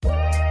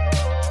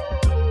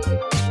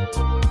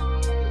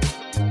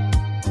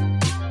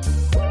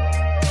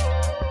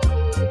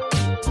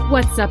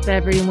What's up,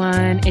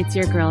 everyone? It's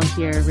your girl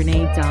here,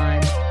 Renee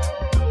Dawn.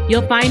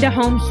 You'll find a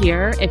home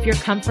here if you're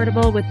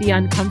comfortable with the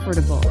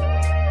uncomfortable.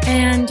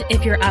 And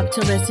if you're up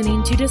to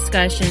listening to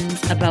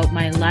discussions about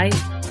my life,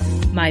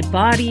 my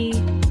body,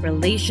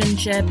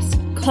 relationships,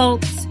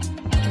 cults,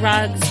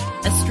 drugs,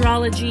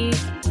 astrology,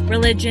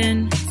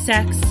 religion,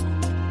 sex,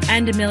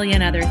 and a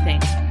million other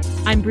things.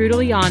 I'm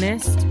brutally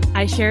honest.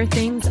 I share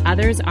things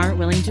others aren't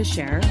willing to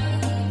share.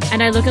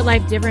 And I look at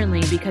life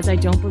differently because I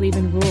don't believe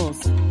in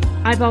rules.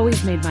 I've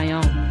always made my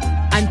own.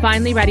 I'm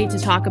finally ready to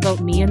talk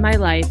about me and my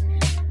life,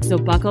 so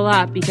buckle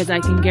up because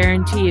I can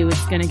guarantee you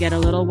it's going to get a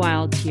little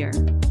wild here.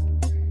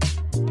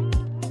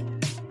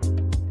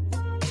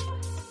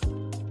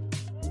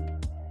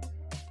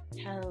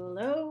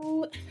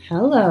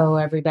 Hello,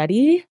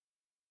 everybody.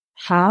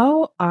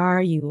 How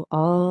are you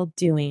all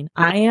doing?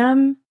 I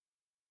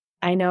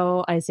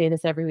know I say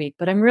this every week,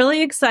 but I'm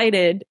really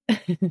excited.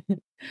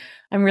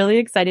 I'm really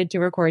excited to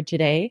record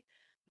today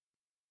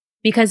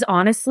because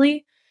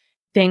honestly,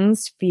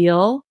 things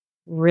feel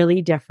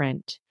really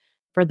different.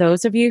 For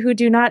those of you who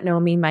do not know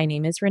me, my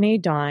name is Renee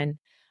Dawn.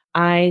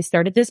 I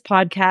started this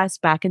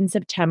podcast back in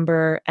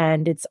September,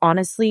 and it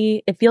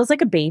feels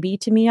like a baby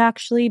to me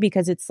actually,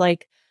 because it's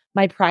like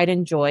my pride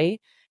and joy.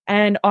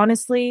 And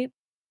honestly,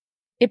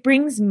 it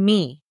brings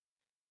me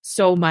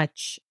so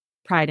much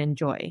pride and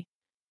joy.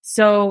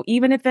 So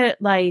even if it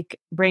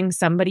brings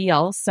somebody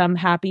else some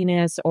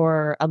happiness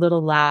or a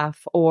little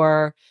laugh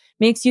or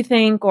makes you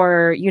think,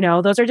 or,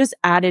 those are just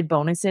added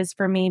bonuses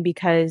for me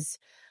because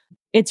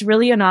it's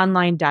really an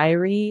online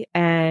diary.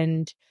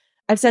 And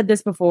I've said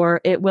this before,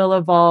 it will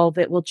evolve.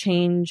 It will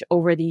change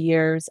over the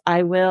years.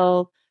 I'm going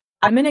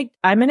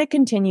to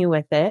continue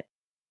with it,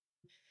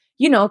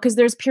 because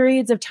there's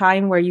periods of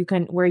time where you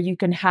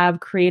can have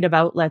creative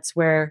outlets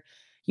where,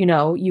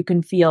 you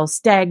can feel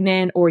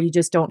stagnant or you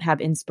just don't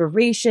have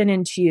inspiration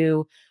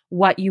into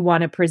what you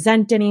want to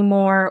present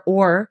anymore,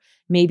 or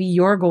maybe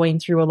you're going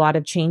through a lot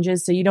of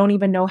changes, so you don't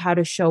even know how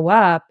to show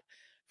up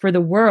for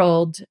the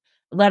world,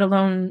 let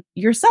alone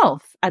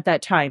yourself at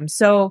that time.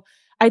 So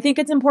I think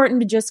it's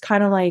important to just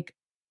kind of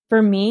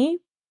for me,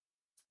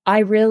 I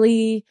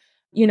really,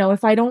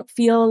 if I don't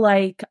feel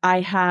like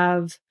I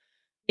have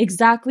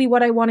exactly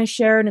what I want to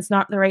share and it's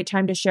not the right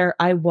time to share,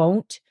 I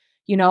won't.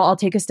 I'll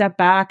take a step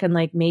back and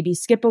maybe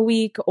skip a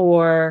week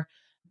or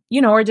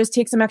just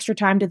take some extra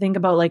time to think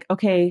about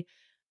okay,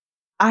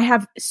 I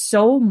have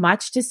so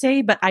much to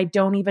say, but I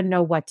don't even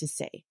know what to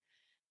say.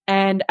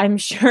 And I'm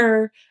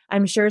sure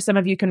some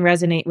of you can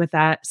resonate with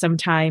that.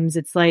 Sometimes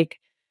it's I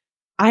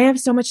have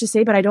so much to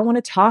say, but I don't want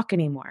to talk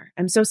anymore.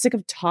 I'm so sick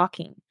of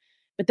talking.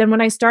 But then when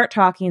I start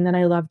talking, then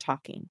I love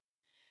talking.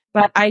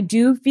 But I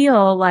do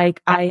feel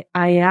like I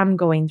am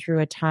going through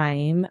a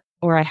time,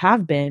 or I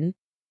have been,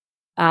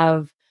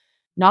 of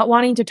not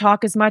wanting to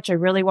talk as much. I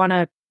really want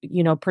to,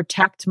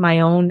 protect my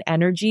own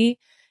energy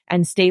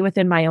and stay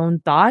within my own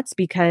thoughts,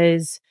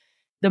 because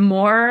the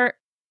more,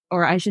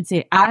 or I should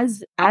say,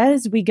 as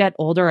we get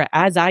older,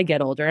 as I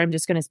get older, I'm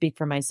just going to speak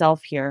for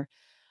myself here.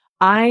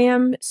 I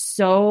am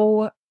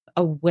so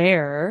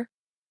aware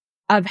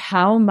of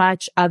how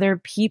much other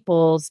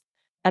people's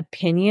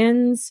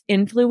opinions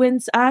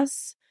influence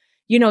us.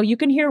 You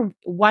can hear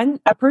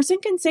a person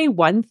can say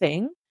one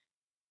thing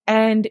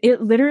and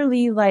it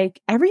literally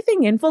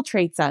everything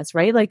infiltrates us,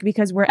 right?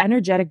 Because we're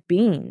energetic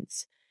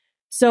beings.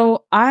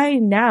 So I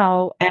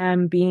now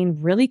am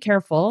being really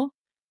careful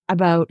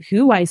about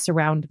who I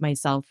surround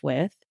myself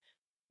with,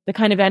 the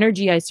kind of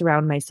energy I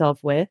surround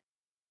myself with,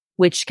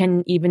 which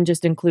can even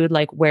just include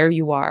where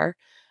you are.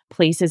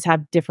 Places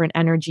have different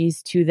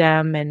energies to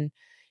them and,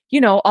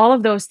 all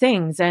of those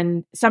things.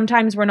 And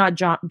sometimes we're not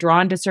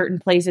drawn to certain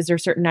places or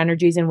certain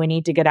energies and we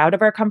need to get out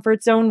of our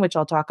comfort zone, which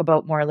I'll talk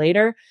about more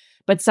later.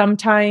 But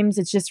sometimes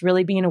it's just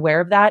really being aware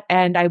of that.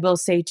 And I will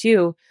say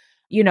too,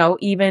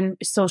 even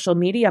social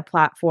media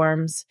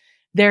platforms,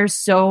 there's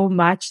so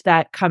much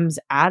that comes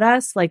at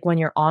us, when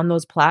you're on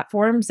those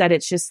platforms, that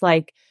it's just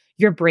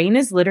your brain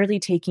is literally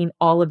taking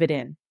all of it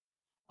in.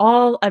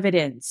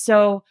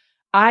 So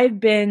I've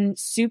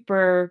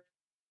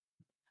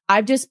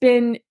just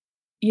been,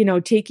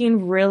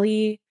 taking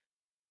really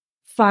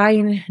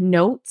fine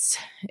notes,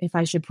 if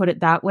I should put it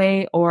that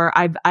way, or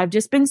I've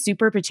just been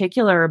super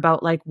particular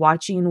about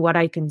watching what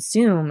I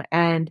consume.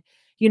 And,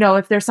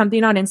 if there's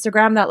something on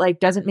Instagram that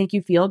doesn't make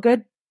you feel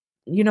good,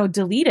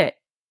 delete it.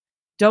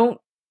 Don't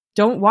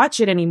watch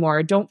it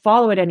anymore. Don't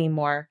follow it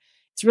anymore.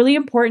 It's really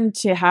important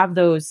to have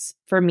those,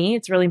 for me,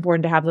 it's really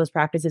important to have those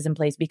practices in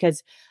place,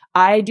 because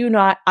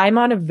I'm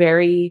on a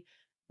very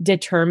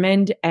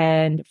determined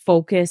and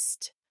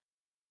focused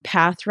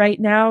path right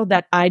now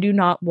that I do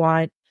not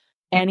want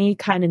any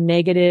kind of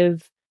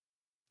negative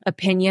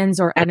opinions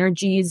or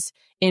energies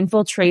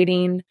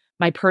infiltrating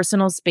my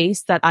personal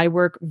space that I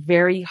work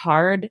very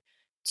hard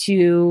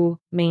to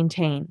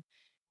maintain.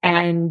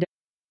 And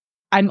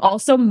I'm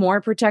also more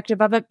protective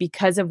of it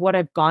because of what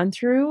I've gone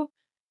through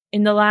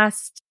in the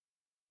last,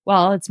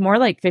 it's more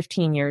like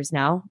 15 years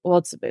now.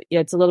 Well,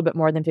 it's a little bit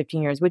more than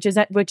 15 years, which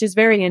is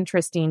very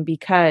interesting,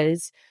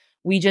 because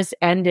we just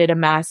ended a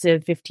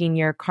massive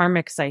 15-year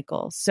karmic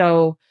cycle.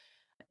 So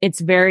it's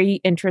very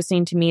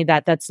interesting to me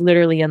that that's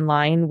literally in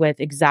line with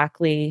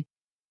exactly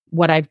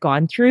what I've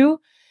gone through.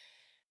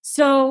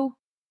 So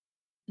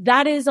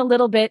that is a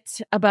little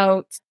bit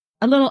about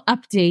a little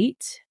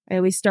update. I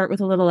always start with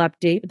a little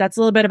update, but that's a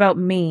little bit about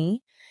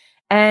me.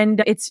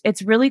 And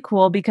it's really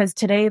cool because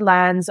today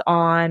lands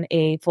on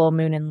a full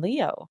moon in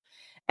Leo.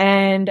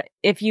 And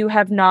if you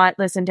have not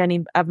listened to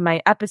any of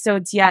my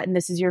episodes yet, and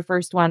this is your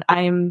first one,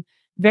 I'm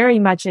very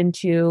much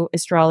into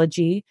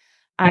astrology.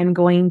 I'm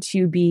going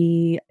to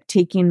be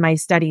taking my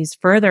studies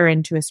further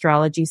into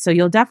astrology. So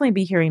you'll definitely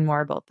be hearing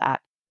more about that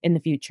in the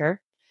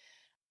future.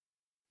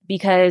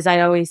 Because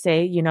I always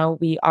say,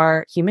 we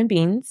are human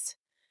beings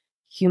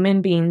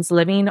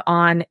living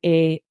on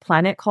a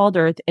planet called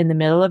Earth in the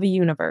middle of a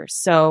universe.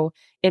 So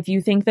if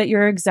you think that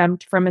you're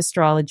exempt from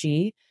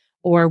astrology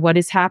or what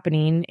is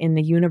happening in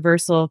the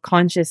universal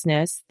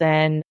consciousness,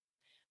 then,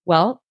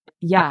 well,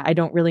 yeah, I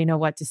don't really know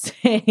what to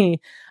say.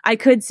 I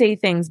could say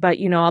things, but,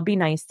 I'll be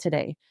nice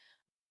today.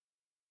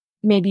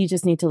 Maybe you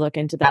just need to look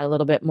into that a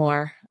little bit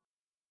more.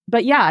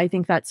 But yeah, I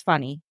think that's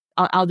funny.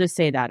 I'll just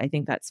say that. I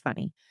think that's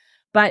funny.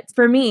 But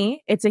for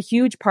me, it's a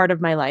huge part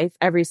of my life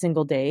every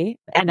single day.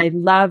 And I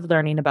love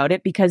learning about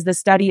it because the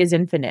study is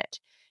infinite.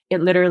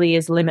 It literally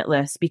is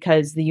limitless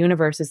because the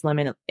universe is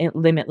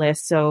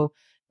limitless. So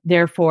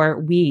therefore,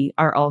 we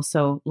are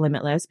also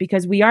limitless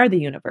because we are the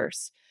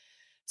universe.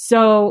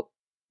 So,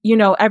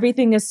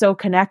 everything is so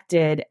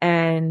connected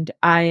and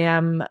I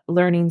am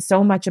learning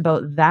so much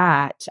about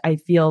that. I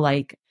feel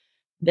like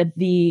that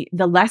the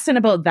lesson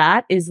about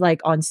that is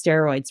like on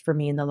steroids for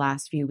me in the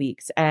last few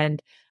weeks.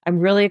 And I'm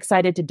really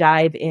excited to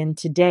dive in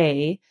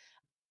today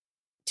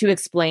to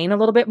explain a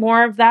little bit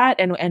more of that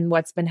and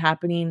what's been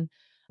happening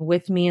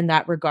with me in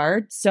that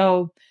regard.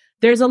 So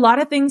there's a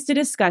lot of things to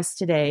discuss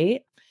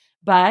today.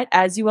 But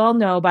as you all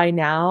know by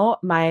now,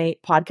 my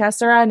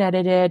podcasts are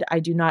unedited. I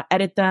do not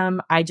edit them.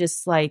 I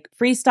just like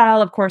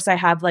freestyle. Of course, I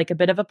have like a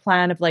bit of a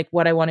plan of like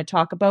what I want to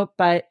talk about.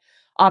 But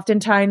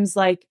oftentimes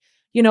like,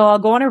 I'll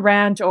go on a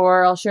rant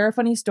or I'll share a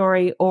funny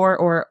story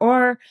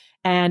or,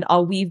 and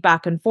I'll weave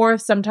back and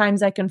forth.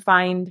 Sometimes I can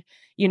find,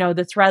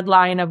 the thread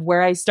line of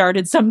where I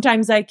started.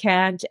 Sometimes I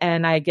can't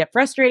and I get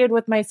frustrated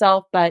with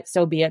myself, but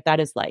so be it. That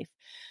is life.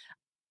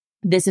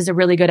 This is a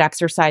really good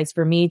exercise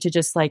for me to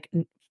just like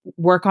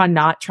work on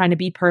not trying to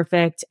be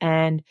perfect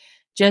and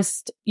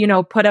just,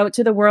 put out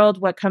to the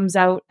world what comes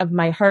out of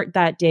my heart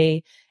that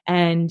day.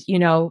 And,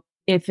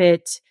 if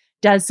it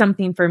does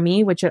something for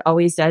me, which it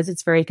always does,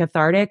 it's very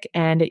cathartic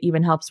and it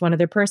even helps one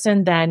other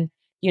person, then,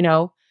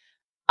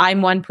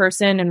 I'm one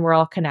person and we're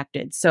all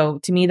connected. So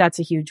to me, that's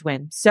a huge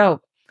win.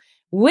 So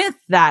with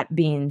that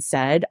being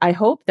said, I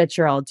hope that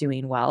you're all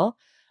doing well.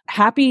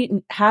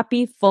 Happy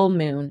full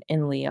moon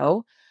in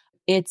Leo.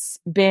 It's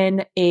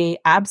been a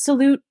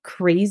absolute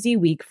crazy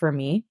week for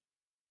me.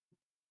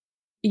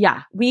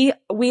 Yeah, we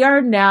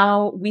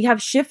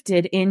have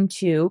shifted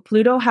into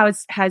Pluto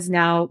has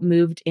now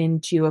moved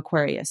into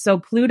Aquarius. So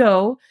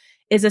Pluto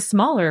is a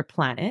smaller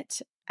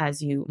planet,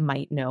 as you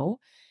might know,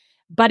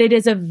 but it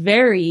is a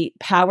very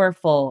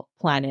powerful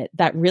planet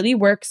that really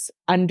works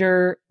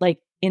under like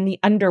in the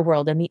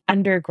underworld and the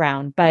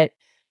underground. But,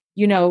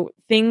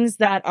 things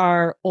that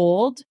are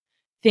old,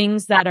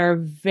 things that are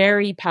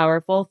very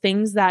powerful,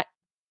 things that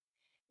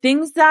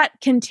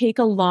can take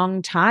a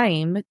long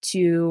time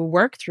to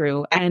work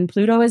through. And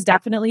Pluto is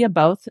definitely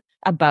about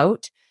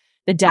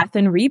the death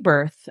and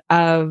rebirth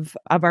of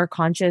our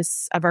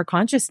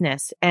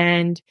consciousness.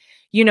 And,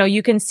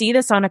 you can see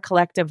this on a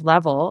collective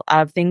level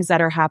of things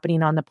that are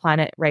happening on the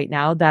planet right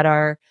now that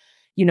are,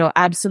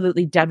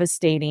 absolutely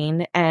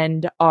devastating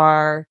and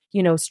are,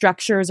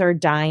 structures are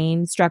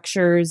dying,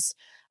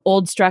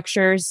 old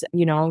structures,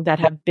 that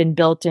have been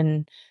built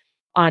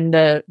on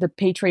the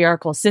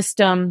patriarchal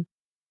system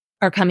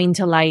are coming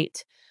to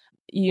light.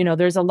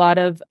 There's a lot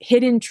of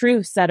hidden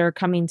truths that are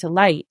coming to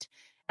light,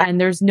 and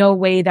there's no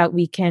way that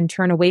we can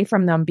turn away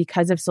from them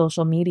because of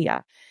social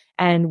media.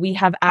 And we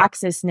have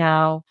access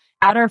now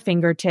at our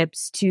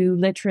fingertips to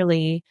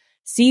literally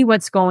see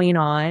what's going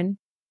on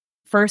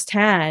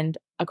firsthand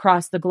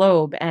across the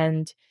globe.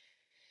 And,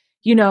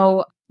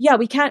 yeah,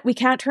 we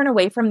can't turn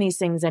away from these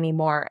things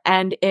anymore.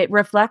 And it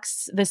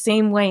reflects the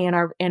same way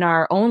in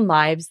our own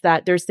lives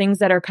that there's things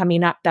that are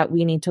coming up that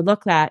we need to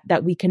look at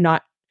that we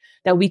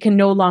can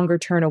no longer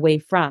turn away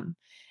from.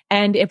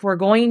 And if we're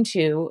going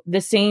to,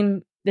 the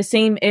same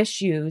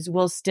issues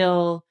will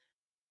still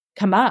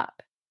come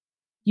up.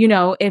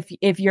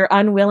 If you're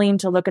unwilling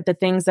to look at the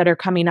things that are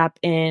coming up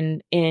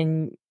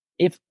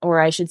or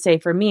I should say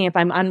for me, if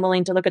I'm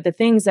unwilling to look at the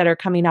things that are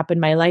coming up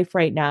in my life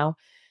right now,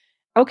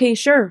 okay,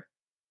 sure,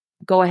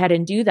 go ahead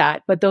and do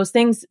that. But those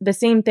things, the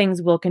same things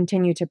will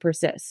continue to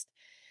persist.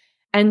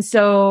 And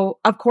so,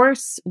 of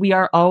course, we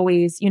are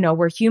always,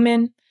 we're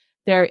human.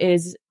 There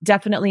is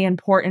definitely an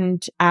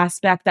important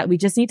aspect that we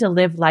just need to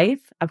live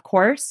life, of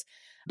course.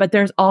 But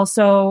there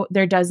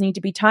does need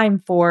to be time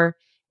for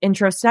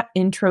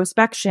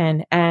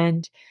introspection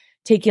and,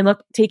 taking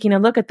a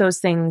look at those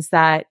things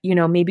that,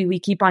 maybe we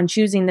keep on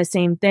choosing the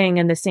same thing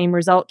and the same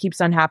result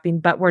keeps on happening,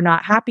 but we're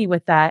not happy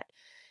with that.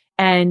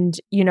 And,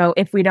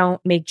 if we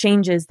don't make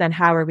changes, then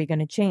how are we going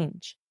to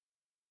change?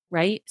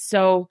 Right.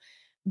 So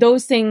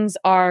those things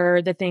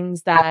are the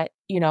things that,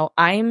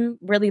 I'm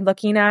really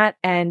looking at,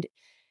 and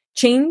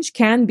change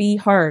can be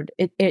hard.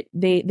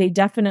 They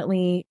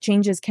definitely,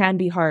 changes can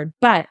be hard,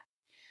 but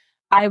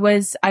I've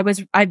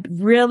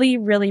really,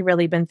 really,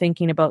 really been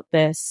thinking about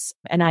this,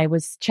 and I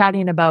was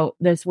chatting about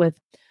this with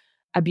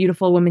a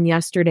beautiful woman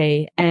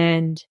yesterday.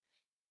 And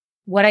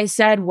what I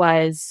said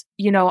was,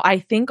 I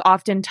think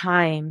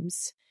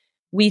oftentimes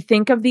we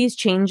think of these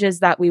changes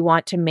that we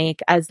want to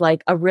make as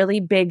like a really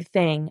big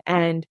thing.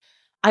 And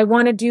I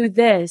want to do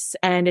this,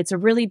 and it's a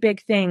really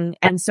big thing.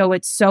 And so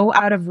it's so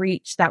out of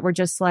reach that we're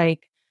just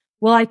like,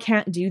 well, I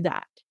can't do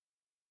that.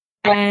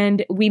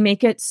 And we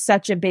make it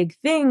such a big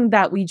thing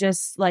that we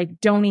just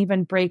like don't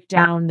even break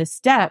down the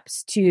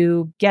steps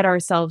to get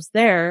ourselves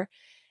there.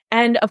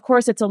 And of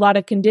course, it's a lot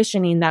of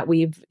conditioning that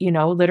we've,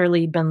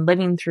 literally been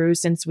living through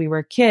since we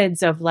were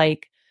kids of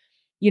like,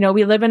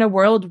 we live in a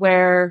world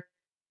where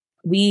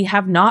we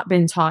have not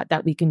been taught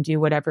that we can do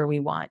whatever we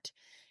want.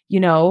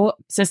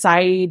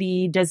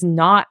 Society does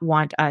not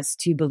want us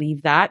to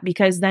believe that,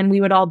 because then we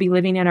would all be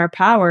living in our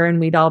power and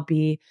we'd all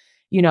be,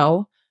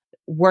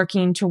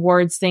 working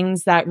towards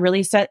things that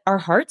really set our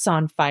hearts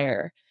on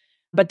fire.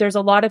 But there's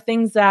a lot of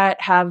things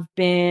that have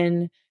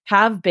been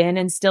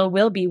and still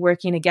will be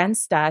working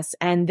against us.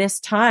 And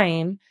this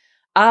time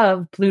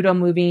of Pluto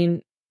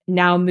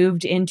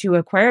moved into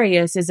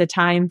Aquarius is a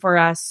time for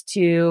us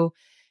to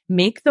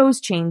make those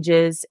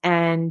changes.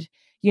 And,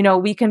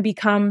 we can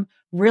become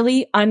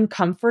really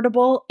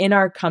uncomfortable in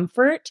our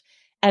comfort.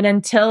 And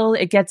until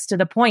it gets to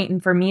the point,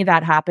 and for me,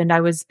 that happened, I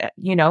was,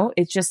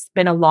 it's just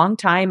been a long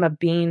time of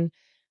being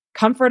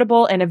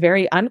comfortable in a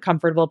very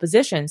uncomfortable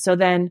position. So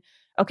then,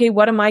 okay,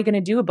 what am I going to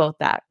do about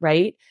that?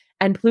 Right.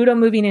 And Pluto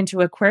moving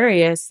into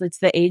Aquarius, it's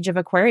the age of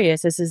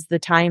Aquarius. This is the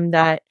time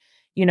that,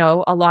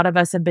 a lot of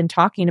us have been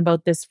talking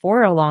about this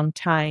for a long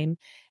time.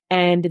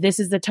 And this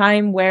is the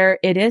time where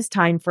it is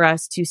time for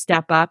us to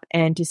step up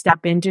and to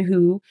step into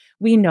who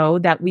we know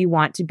that we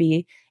want to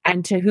be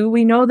and to who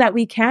we know that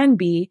we can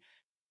be.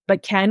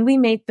 But can we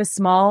make the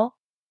small,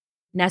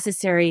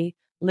 necessary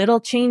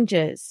little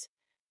changes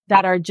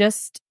that are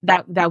just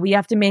that we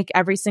have to make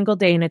every single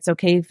day? And it's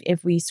okay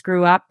if we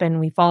screw up and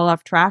we fall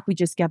off track, we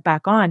just get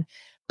back on.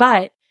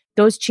 But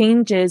those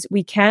changes,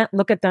 we can't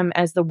look at them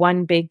as the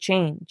one big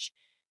change.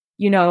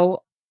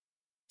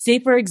 Say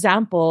for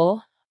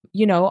example,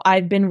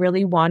 I've been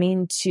really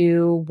wanting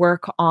to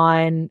work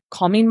on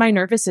calming my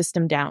nervous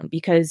system down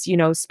because,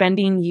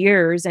 spending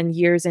years and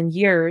years and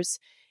years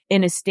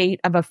in a state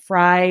of a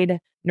fried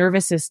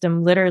nervous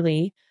system,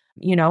 literally,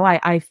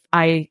 I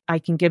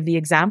can give the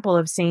example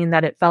of saying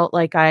that it felt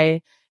like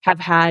I have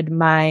had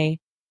my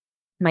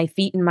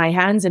feet and my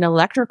hands in an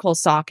electrical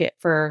socket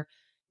for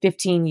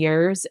 15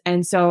 years.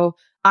 And so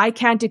I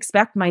can't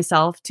expect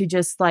myself to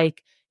just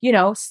like,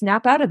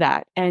 snap out of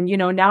that. And,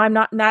 now I'm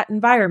not in that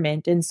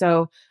environment. And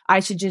so I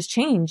should just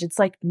change. It's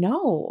like,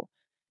 no,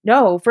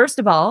 first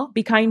of all,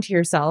 be kind to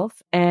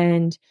yourself.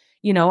 And,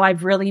 I've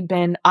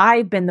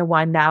been the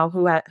one now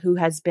who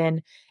has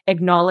been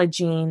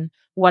acknowledging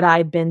what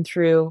I've been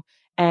through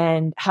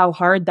and how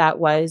hard that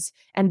was.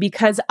 And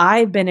because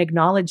I've been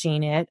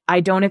acknowledging it,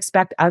 I don't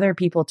expect other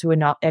people to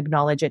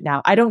acknowledge it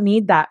now. I don't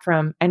need that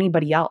from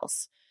anybody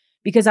else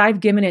because I've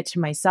given it to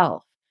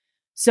myself.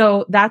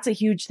 So that's a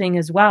huge thing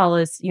as well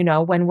is,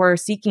 when we're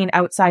seeking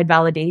outside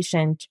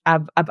validation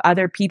of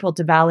other people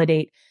to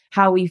validate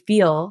how we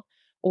feel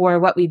or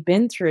what we've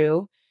been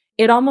through,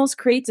 it almost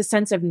creates a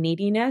sense of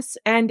neediness.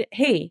 And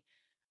hey,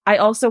 I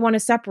also want to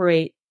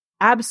separate.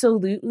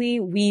 Absolutely,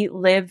 we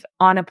live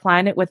on a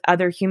planet with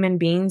other human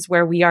beings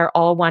where we are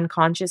all one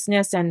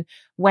consciousness. And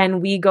when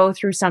we go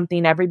through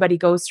something, everybody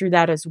goes through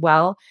that as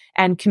well.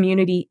 And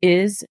community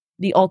is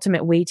the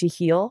ultimate way to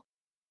heal.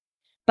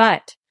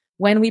 But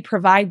when we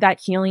provide that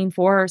healing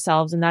for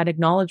ourselves and that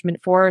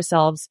acknowledgement for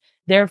ourselves,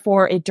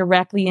 therefore, it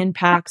directly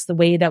impacts the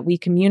way that we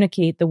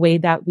communicate, the way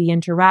that we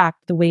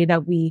interact, the way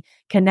that we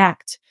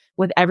connect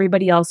with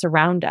everybody else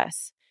around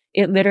us.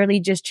 It literally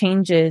just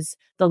changes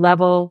the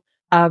level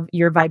of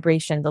your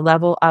vibration, the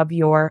level of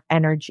your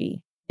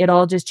energy. It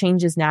all just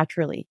changes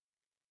naturally.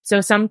 So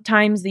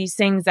sometimes these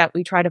things that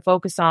we try to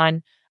focus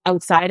on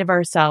outside of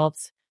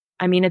ourselves,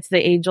 I mean, it's the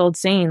age-old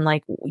saying,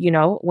 like,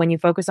 when you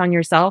focus on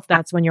yourself,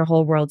 that's when your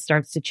whole world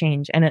starts to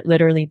change. And it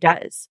literally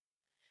does.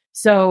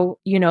 So,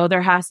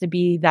 there has to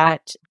be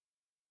that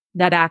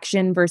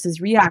action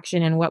versus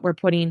reaction, and what we're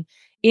putting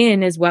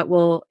in is what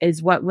will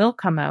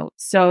come out.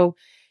 So,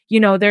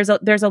 there's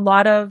a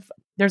lot of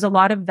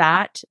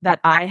that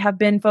I have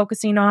been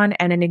focusing on.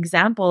 And an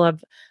example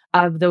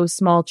of those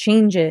small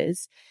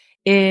changes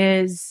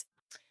is,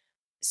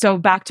 so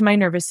back to my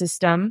nervous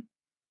system.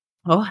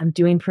 Oh, I'm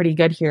doing pretty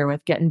good here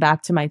with getting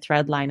back to my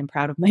thread line. I'm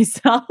proud of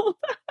myself.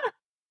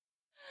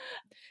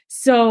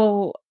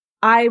 So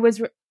I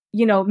was,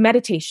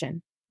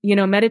 meditation.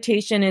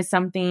 Meditation is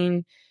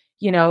something,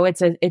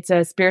 it's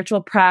a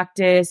spiritual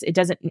practice. It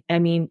doesn't, I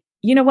mean,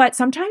 you know what?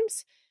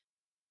 Sometimes,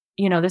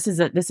 this is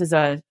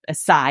a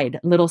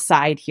little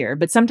side here,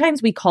 but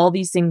sometimes we call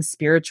these things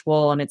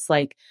spiritual and it's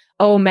like,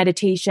 oh,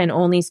 meditation,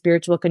 only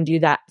spiritual can do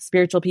that.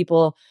 Spiritual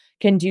people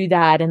can do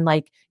that. And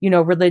like,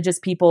 religious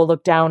people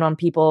look down on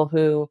people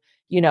who,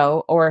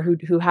 or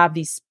who have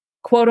these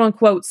quote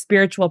unquote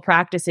spiritual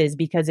practices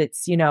because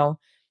it's,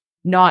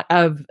 not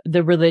of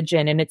the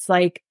religion. And it's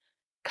like,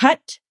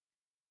 cut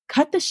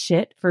the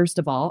shit, first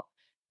of all.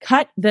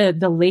 Cut the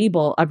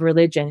label of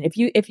religion.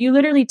 If you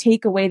literally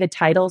take away the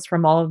titles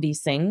from all of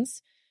these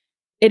things,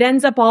 it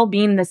ends up all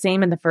being the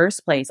same in the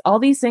first place. All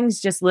these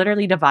things just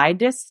literally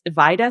divide us,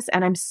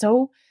 and I'm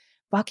so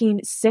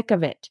fucking sick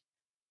of it.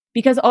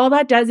 Because all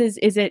that does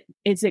is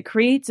it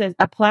creates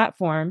a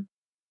platform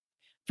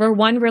for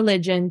one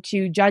religion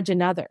to judge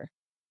another.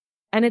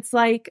 And it's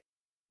like,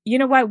 you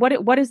know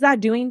what is that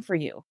doing for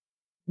you?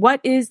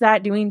 What is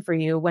that doing for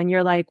you when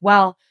you're like,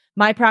 well,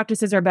 my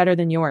practices are better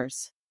than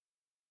yours?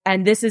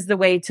 And this is the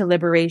way to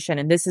liberation,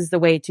 and this is the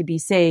way to be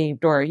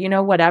saved, or,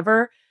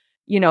 whatever.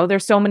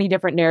 There's so many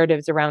different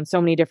narratives around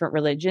so many different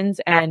religions.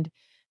 And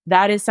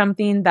that is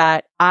something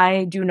that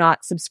I do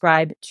not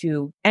subscribe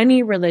to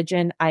any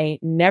religion. I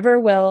never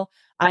will.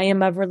 I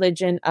am of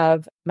religion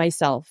of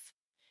myself,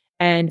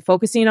 and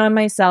focusing on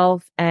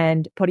myself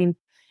and putting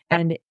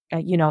and,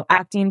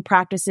 acting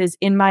practices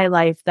in my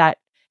life that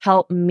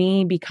help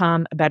me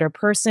become a better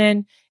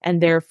person.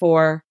 And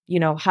therefore,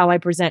 how I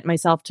present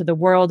myself to the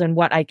world and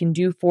what I can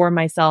do for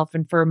myself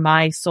and for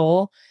my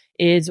soul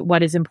is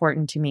what is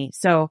important to me.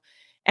 So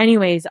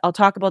anyways, I'll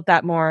talk about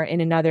that more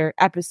in another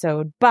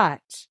episode,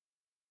 but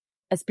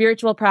a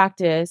spiritual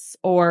practice,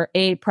 or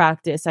a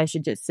practice, I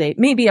should just say,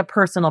 maybe a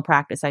personal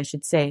practice, I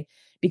should say,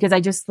 because I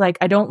just like,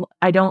 I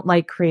don't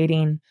like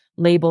creating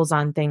labels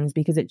on things,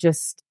 because it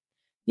just,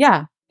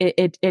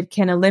 it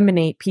can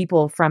eliminate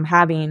people from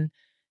having,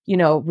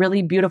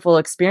 really beautiful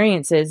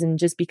experiences. And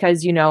just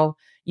because,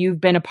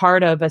 you've been a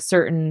part of a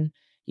certain,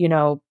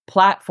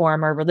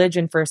 platform or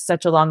religion for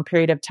such a long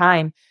period of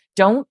time,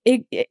 don't,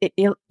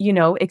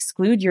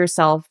 exclude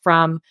yourself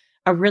from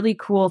a really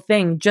cool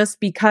thing just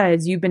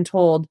because you've been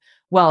told,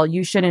 well,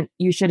 you shouldn't,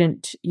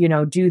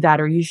 do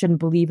that, or you shouldn't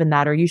believe in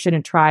that, or you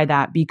shouldn't try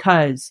that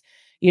because,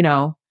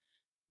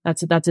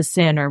 that's a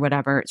sin or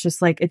whatever. It's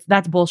just like,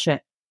 that's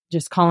bullshit.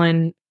 Just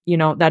calling,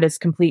 that's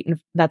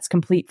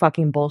complete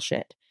fucking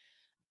bullshit.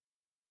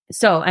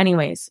 So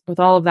anyways,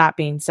 with all of that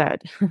being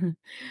said,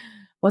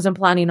 wasn't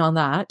planning on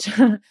that,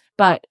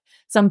 but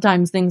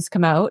sometimes things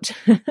come out.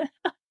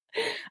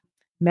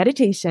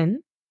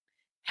 Meditation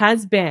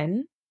has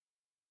been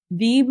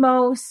the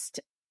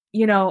most,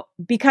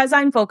 because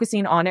I'm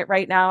focusing on it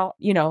right now,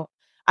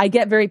 I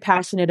get very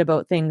passionate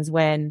about things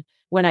when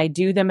I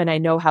do them and I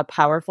know how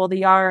powerful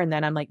they are. And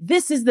then I'm like,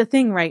 this is the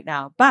thing right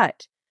now.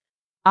 But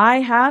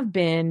I have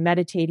been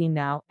meditating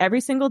now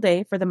every single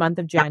day for the month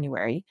of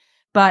January.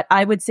 But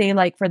I would say,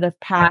 like, for the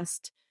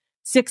past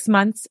 6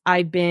 months,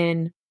 I've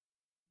been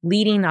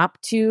leading up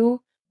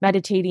to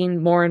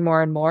meditating more and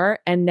more and more.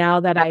 And now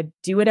that I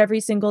do it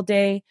every single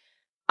day,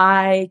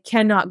 I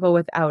cannot go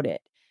without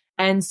it.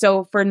 And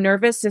so for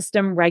nervous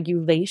system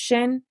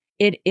regulation,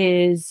 it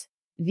is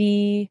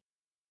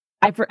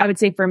I would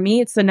say for me,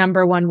 it's the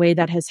number one way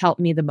that has helped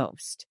me the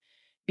most,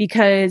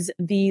 because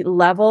the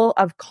level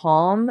of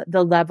calm,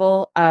 the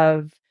level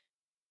of,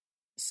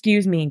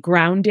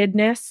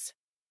 groundedness,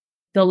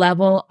 the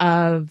level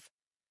of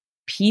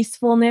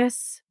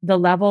peacefulness, the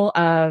level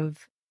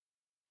of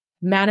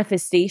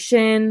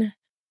manifestation,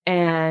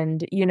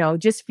 and,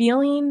 just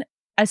feeling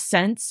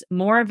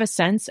more of a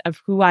sense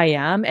of who I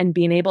am and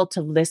being able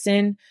to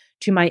listen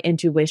to my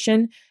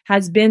intuition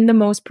has been the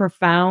most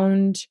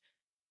profound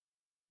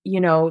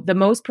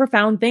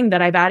thing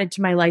that I've added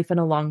to my life in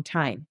a long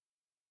time.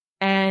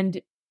 And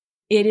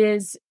it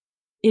is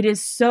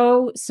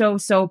so, so,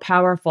 so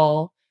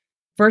powerful,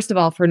 first of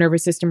all, for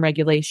nervous system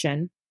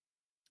regulation,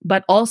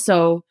 but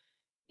also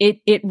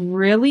it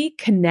really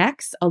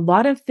connects a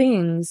lot of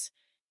things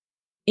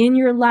in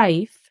your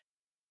life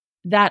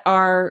that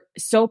are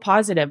so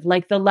positive,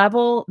 like the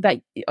level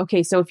that,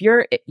 okay, so if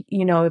you're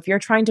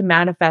trying to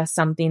manifest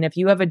something, if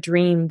you have a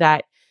dream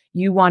that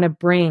you want to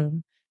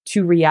bring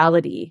to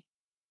reality,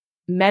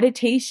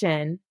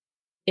 meditation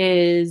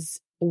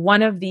is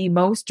one of the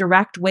most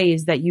direct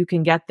ways that you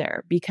can get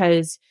there.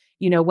 Because,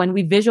 when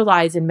we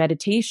visualize in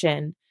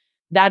meditation,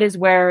 that is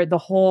where the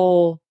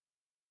whole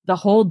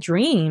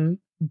dream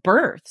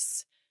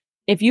births.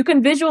 If you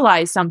can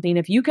visualize something,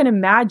 if you can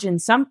imagine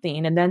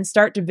something and then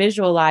start to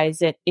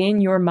visualize it in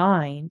your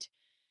mind,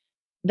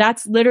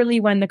 that's literally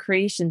when the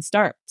creation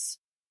starts.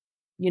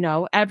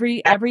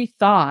 Every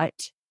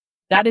thought,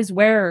 that is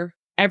where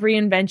every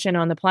invention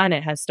on the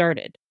planet has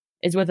started,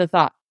 is with a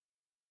thought.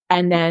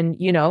 And then,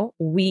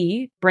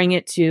 we bring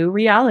it to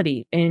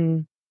reality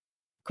in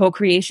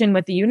co-creation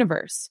with the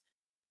universe.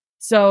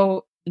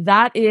 So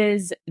that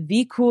is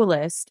the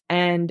coolest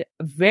and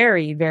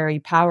very, very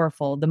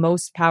powerful, the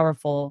most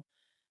powerful.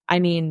 I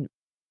mean,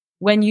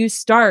 when you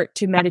start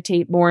to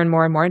meditate more and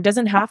more and more, it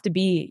doesn't have to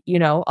be,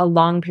 a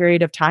long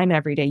period of time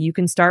every day. You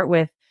can start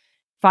with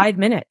 5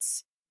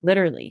 minutes,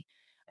 literally.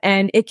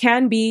 And it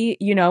can be,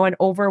 an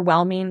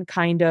overwhelming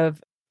kind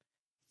of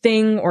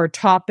thing or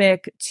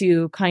topic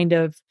to kind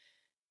of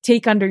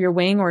take under your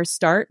wing or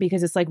start,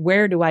 because it's like,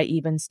 where do I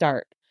even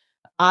start?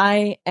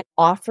 I am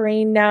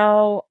offering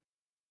now,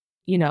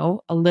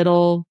 a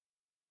little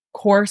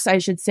course, I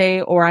should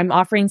say, or I'm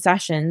offering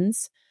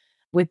sessions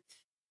with,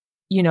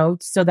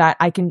 so that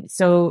I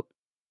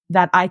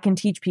can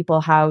teach people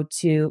how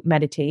to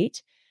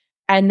meditate.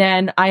 And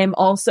then I am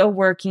also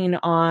working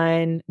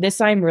on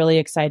this, I'm really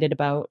excited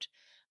about,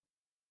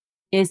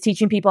 is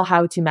teaching people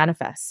how to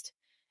manifest.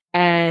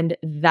 And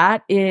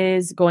that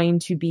is going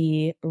to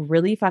be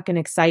really fucking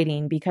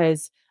exciting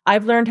because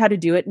I've learned how to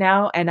do it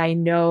now. And I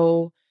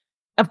know,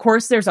 of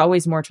course, there's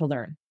always more to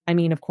learn. I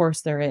mean, of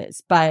course there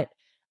is, but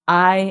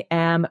I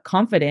am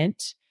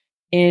confident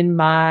in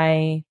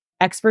my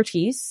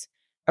expertise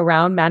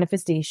around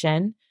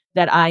manifestation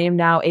that I am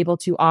now able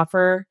to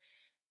offer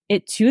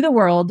it to the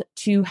world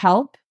to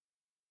help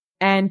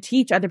and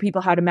teach other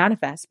people how to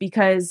manifest.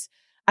 Because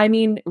I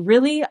mean,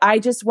 really, I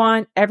just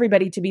want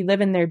everybody to be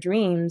living their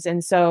dreams.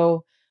 And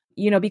so,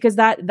 because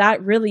that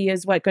really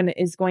is what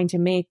is going to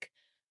make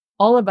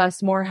all of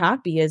us more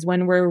happy, is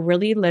when we're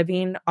really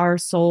living our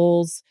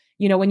souls,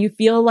 when you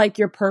feel like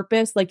your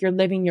purpose, like you're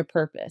living your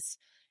purpose.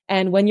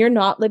 And when you're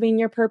not living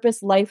your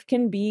purpose, life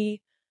can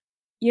be,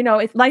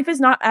 if life is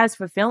not as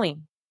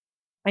fulfilling.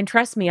 And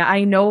trust me,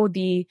 I know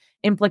the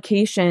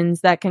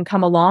implications that can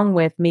come along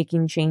with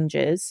making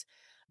changes,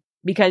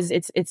 because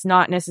it's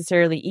not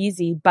necessarily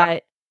easy.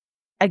 But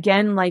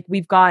again, like,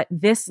 we've got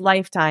this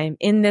lifetime.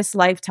 In this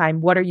lifetime,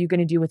 what are you going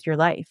to do with your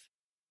life?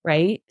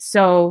 Right?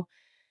 So,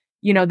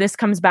 this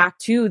comes back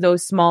to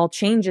those small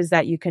changes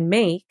that you can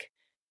make,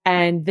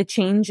 and the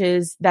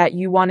changes that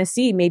you want to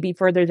see maybe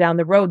further down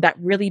the road, that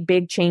really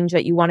big change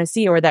that you want to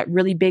see, or that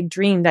really big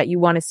dream that you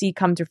want to see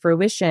come to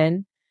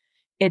fruition.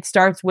 It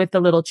starts with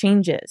the little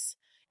changes.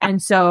 And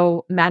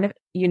so,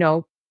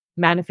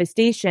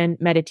 manifestation,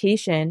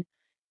 meditation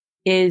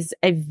is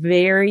a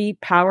very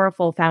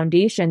powerful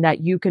foundation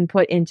that you can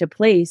put into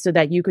place so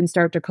that you can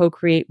start to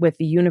co-create with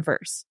the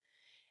universe.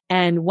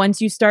 And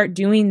once you start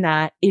doing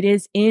that, it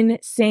is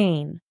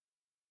insane.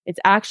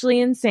 It's actually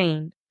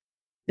insane.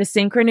 The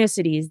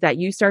synchronicities that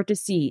you start to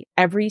see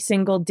every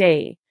single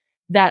day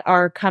that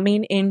are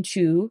coming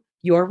into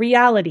your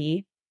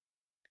reality,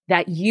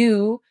 that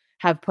you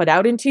have put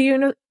out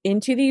into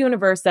the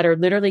universe, that are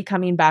literally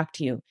coming back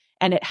to you.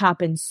 And it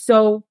happens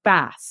so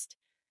fast.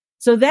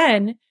 So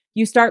then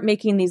you start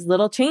making these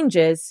little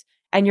changes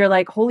and you're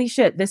like, holy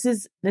shit, this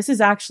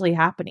is actually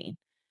happening.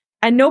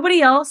 And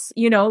nobody else,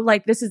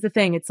 like, this is the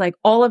thing. It's like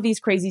all of these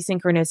crazy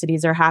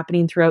synchronicities are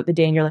happening throughout the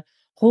day. And you're like,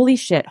 holy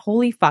shit,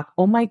 holy fuck,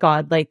 oh my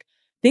God, like,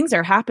 things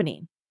are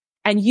happening.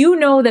 And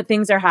that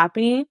things are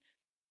happening.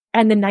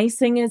 And the nice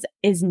thing is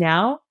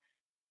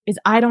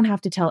I don't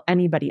have to tell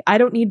anybody. I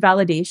don't need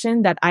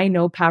validation that I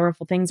know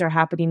powerful things are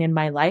happening in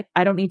my life.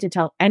 I don't need to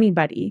tell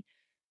anybody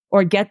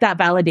or get that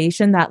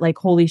validation that, like,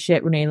 holy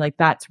shit, Renee, like,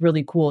 that's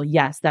really cool.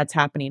 Yes, that's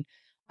happening.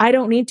 I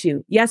don't need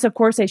to. Yes, of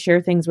course, I share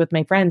things with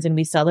my friends and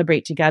we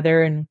celebrate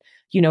together, and,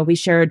 we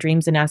share our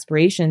dreams and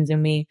aspirations,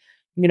 and we,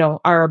 are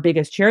our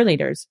biggest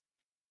cheerleaders.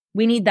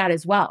 We need that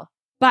as well.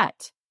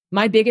 But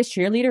my biggest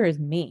cheerleader is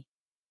me.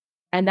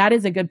 And that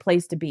is a good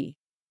place to be.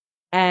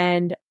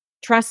 And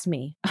trust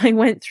me, I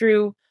went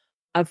through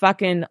a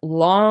fucking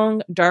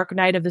long, dark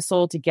night of the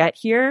soul to get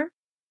here.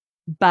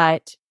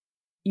 But,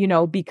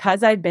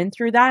 because I've been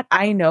through that,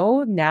 I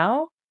know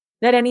now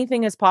that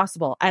anything is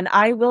possible. And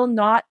I will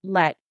not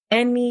let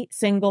any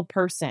single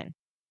person,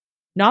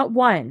 not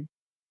one,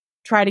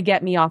 try to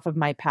get me off of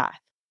my path.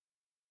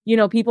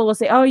 People will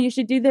say, oh, you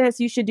should do this,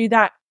 you should do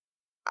that.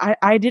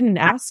 I didn't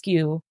ask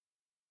you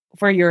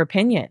for your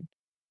opinion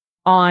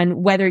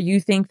on whether you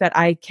think that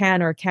I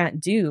can or can't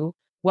do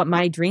what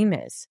my dream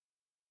is,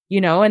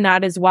 and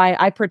that is why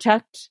I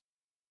protect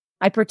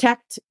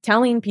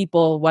telling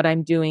people what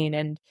I'm doing,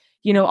 and,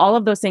 all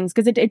of those things,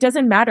 because it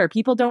doesn't matter.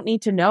 People don't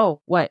need to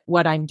know what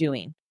I'm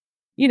doing.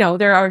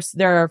 There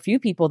are a few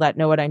people that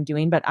know what I'm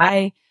doing, but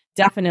I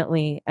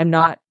definitely am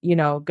not,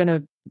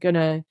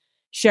 gonna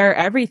share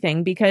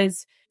everything,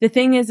 because the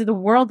thing is, the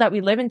world that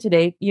we live in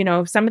today,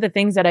 some of the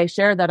things that I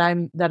share that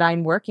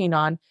I'm working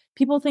on,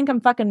 people think I'm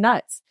fucking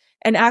nuts.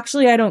 And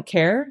actually, I don't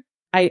care.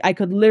 I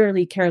could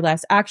literally care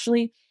less.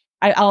 Actually,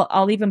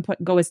 I'll even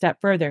go a step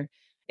further.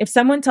 If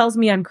someone tells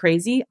me I'm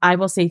crazy, I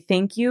will say,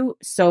 thank you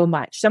so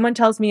much. Someone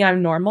tells me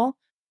I'm normal,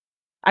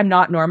 I'm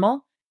not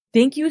normal.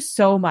 Thank you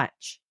so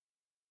much.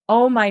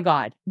 Oh my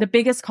God. The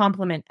biggest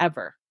compliment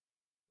ever.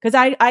 Because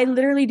I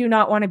literally do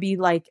not want to be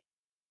like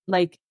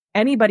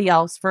anybody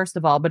else, first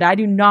of all, but I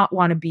do not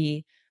want to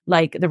be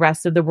like the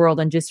rest of the world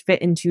and just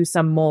fit into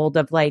some mold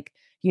of, like,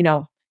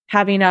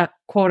 having a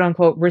quote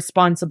unquote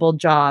responsible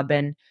job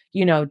and,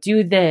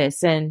 do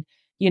this and,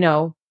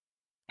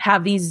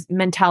 have these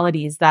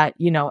mentalities that,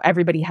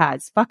 everybody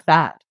has. Fuck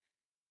that.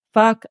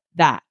 Fuck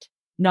that.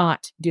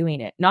 Not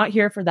doing it. Not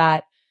here for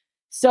that.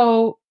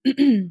 So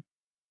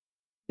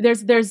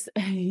there's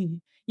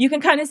you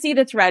can kind of see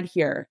the thread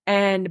here.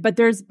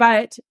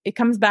 But it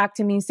comes back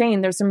to me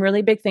saying there's some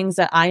really big things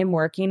that I am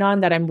working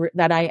on that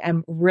I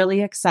am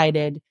really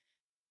excited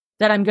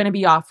that I'm going to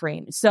be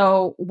offering.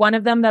 So one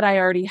of them that I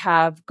already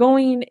have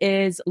going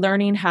is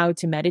learning how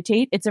to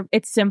meditate.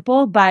 It's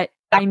simple, but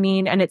I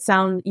mean, and it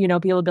sounds, people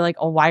will be like,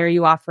 oh, why are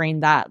you offering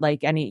that?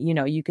 Like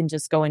you can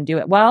just go and do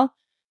it. Well,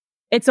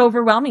 it's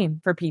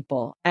overwhelming for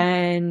people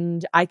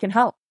and I can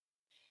help.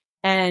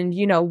 And,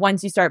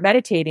 once you start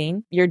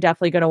meditating, you're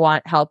definitely going to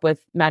want help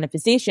with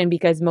manifestation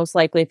because most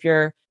likely if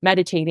you're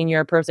meditating,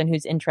 you're a person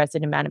who's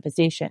interested in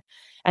manifestation.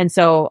 And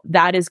so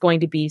that is going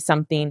to be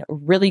something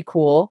really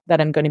cool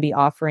that I'm going to be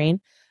offering.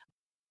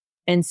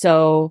 And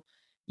so,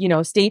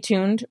 stay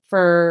tuned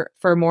for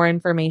more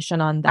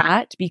information on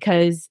that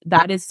because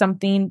that is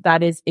something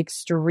that is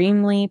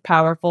extremely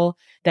powerful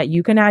that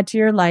you can add to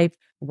your life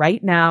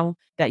right now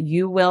that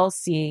you will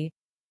see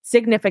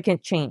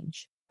significant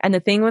change. And the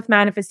thing with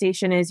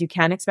manifestation is you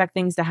can't expect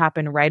things to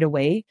happen right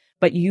away,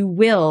 but you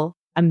will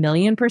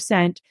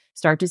 1,000,000%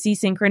 start to see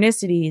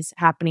synchronicities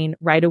happening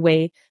right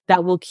away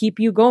that will keep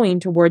you going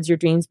towards your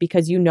dreams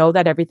because you know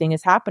that everything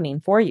is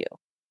happening for you.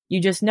 You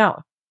just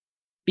know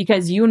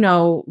because you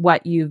know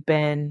what you've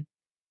been,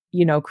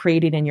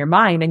 created in your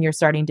mind and you're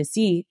starting to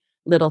see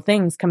little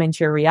things come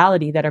into your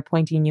reality that are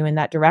pointing you in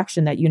that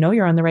direction that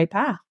you're on the right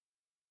path.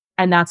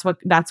 And that's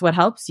what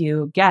helps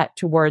you get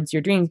towards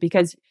your dreams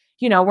because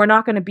we're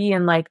not going to be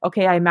in like,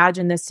 okay, I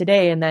imagine this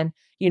today. And then,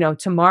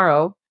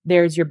 tomorrow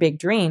there's your big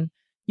dream.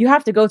 You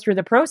have to go through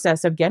the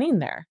process of getting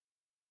there.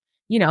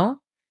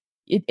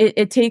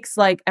 It takes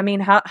like, I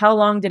mean, how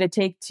long did it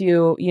take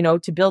to,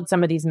 to build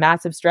some of these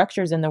massive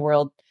structures in the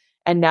world?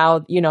 And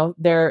now,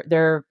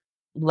 they're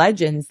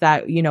legends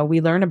that,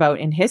 we learn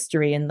about in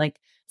history. And like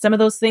some of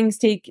those things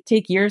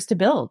take years to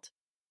build.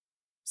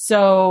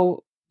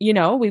 So,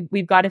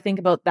 we've got to think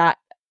about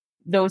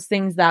those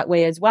things that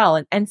way as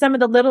well. And some of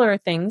the littler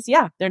things,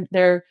 yeah,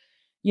 they're,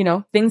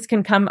 things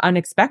can come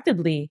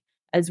unexpectedly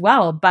as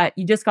well, but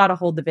you just got to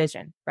hold the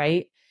vision,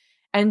 right?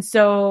 And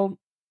so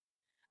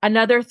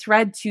another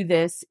thread to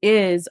this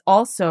is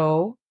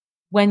also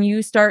when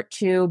you start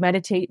to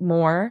meditate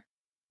more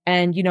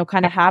and,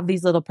 kind of have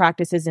these little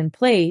practices in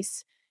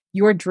place,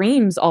 your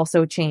dreams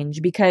also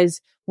change because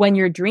when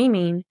you're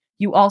dreaming,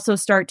 you also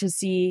start to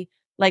see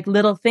like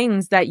little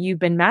things that you've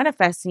been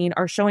manifesting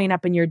are showing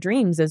up in your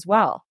dreams as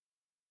well.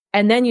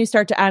 And then you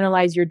start to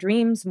analyze your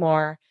dreams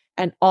more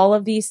and all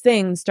of these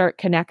things start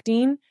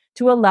connecting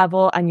to a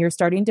level and you're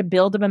starting to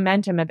build a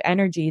momentum of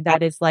energy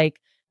that is like,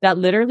 that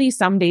literally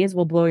some days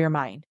will blow your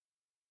mind.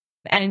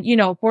 And,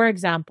 for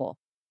example,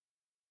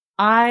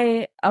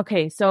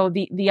 so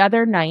the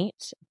other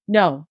night,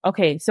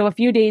 so a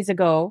few days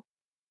ago,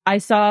 I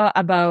saw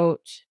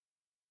about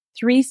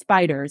 3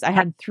 spiders. I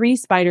had 3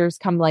 spiders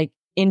come like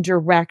in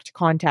direct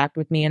contact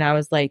with me. And I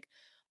was like,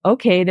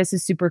 okay, this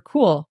is super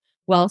cool.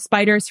 Well,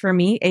 spiders for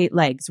me, 8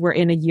 legs. We're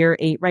in a year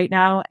 8 right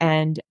now.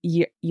 And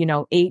 8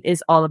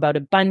 is all about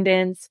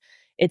abundance.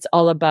 It's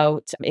all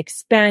about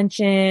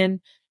expansion.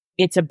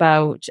 It's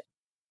about,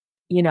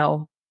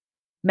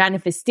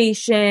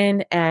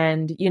 manifestation.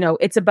 And,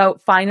 it's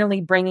about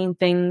finally bringing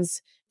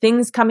things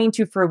coming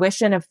to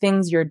fruition of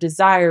things, your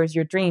desires,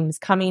 your dreams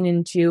coming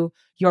into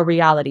your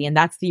reality. And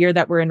that's the year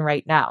that we're in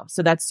right now.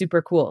 So that's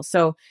super cool.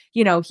 So,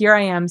 here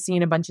I am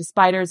seeing a bunch of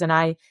spiders and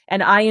I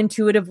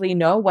intuitively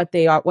know what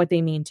they are, what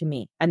they mean to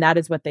me. And that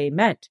is what they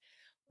meant.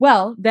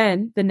 Well,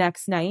 then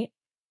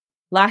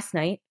last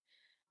night,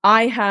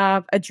 I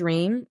have a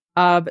dream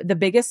of the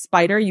biggest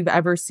spider you've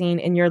ever seen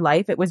in your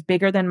life. It was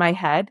bigger than my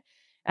head.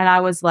 And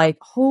I was like,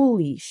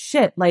 holy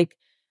shit. Like,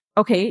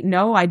 okay,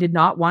 no, I did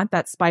not want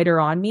that spider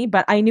on me,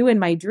 but I knew in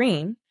my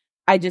dream,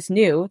 I just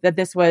knew that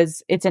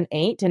it's an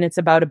 8 and it's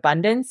about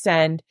abundance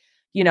and,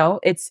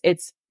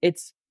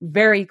 it's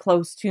very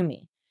close to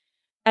me.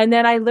 And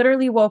then I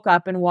literally woke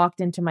up and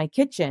walked into my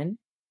kitchen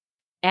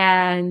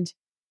and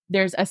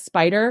there's a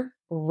spider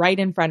right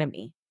in front of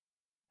me.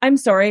 I'm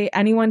sorry,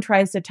 anyone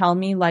tries to tell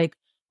me like,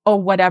 oh,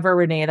 whatever,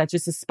 Renee, that's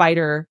just a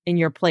spider in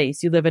your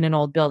place. You live in an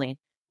old building.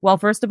 Well,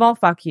 first of all,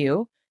 fuck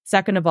you.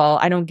 Second of all,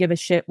 I don't give a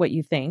shit what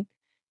you think.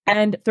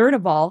 And third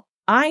of all,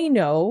 I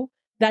know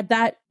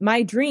that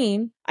my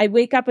dream, I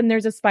wake up and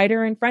there's a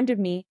spider in front of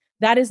me.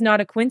 That is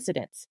not a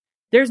coincidence.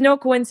 There's no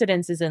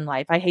coincidences in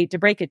life. I hate to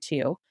break it to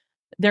you.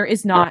 There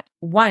is not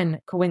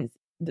one coincidence.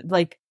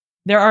 Like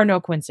there are no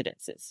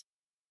coincidences.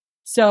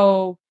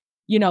 So,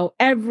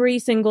 every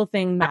single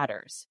thing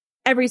matters.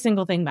 Every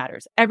single thing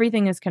matters.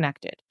 Everything is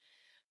connected.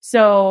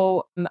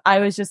 So I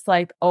was just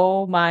like,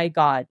 oh my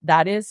God,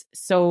 that is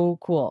so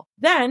cool.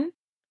 Then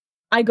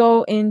I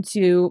go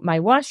into my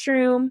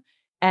washroom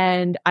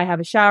and I have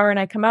a shower and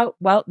I come out.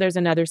 Well, there's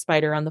another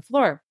spider on the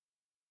floor.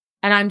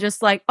 And I'm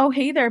just like, oh,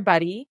 hey there,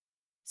 buddy.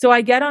 So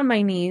I get on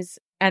my knees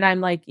and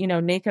I'm like,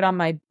 naked on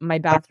my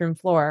bathroom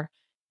floor.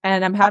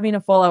 And I'm having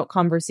a full out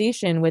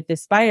conversation with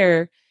this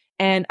spider.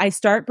 And I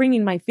start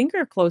bringing my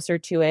finger closer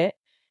to it.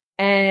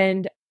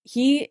 And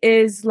he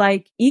is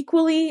like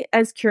equally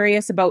as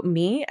curious about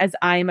me as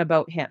I am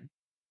about him.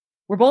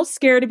 we're both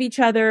scared of each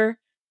other,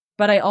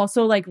 but I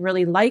also like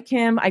really like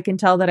him. I can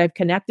tell that I've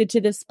connected to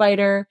this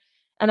spider.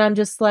 And I'm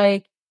just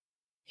like,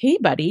 hey,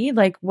 buddy,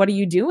 like, what are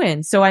you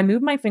doing? So I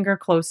move my finger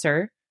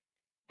closer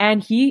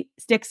and he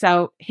sticks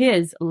out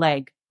his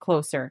leg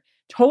closer,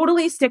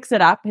 totally sticks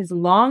it up, his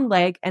long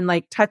leg, and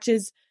like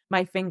touches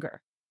my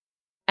finger.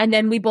 And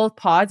then we both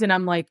pause and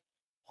I'm like,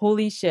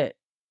 holy shit.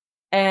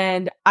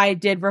 And I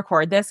did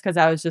record this because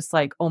I was just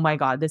like, oh my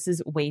God, this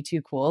is way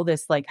too cool.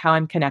 This, like, how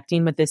I'm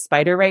connecting with this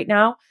spider right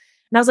now.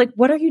 And I was like,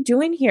 what are you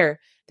doing here?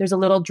 There's a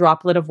little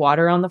droplet of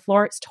water on the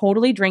floor. It's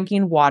totally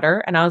drinking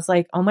water. And I was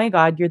like, oh my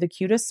God, you're the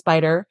cutest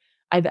spider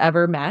I've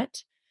ever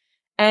met.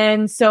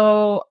 And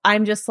so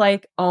I'm just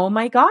like, oh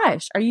my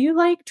gosh, are you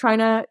like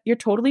you're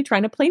totally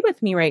trying to play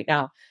with me right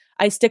now.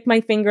 I stick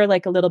my finger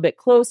like a little bit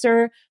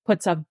closer,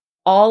 puts up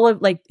all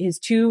of like his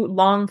two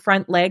long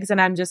front legs. And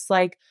I'm just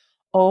like,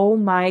 oh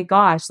my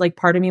gosh, like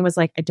part of me was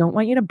like, I don't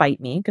want you to bite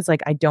me because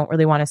like I don't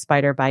really want a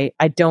spider bite.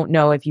 I don't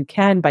know if you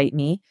can bite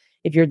me,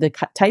 if you're the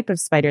type of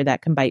spider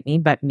that can bite me,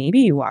 but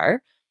maybe you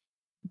are.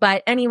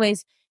 But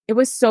anyways, it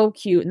was so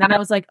cute. And then I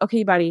was like,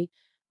 okay, buddy,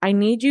 I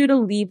need you to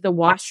leave the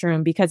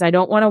washroom because I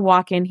don't want to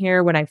walk in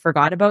here when I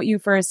forgot about you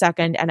for a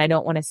second and I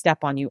don't want to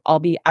step on you. I'll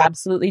be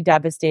absolutely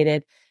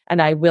devastated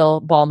and I will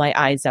bawl my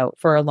eyes out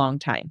for a long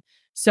time.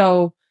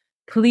 So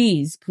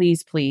please,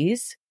 please,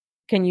 please,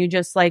 can you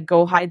just like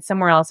go hide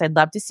somewhere else? I'd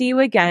love to see you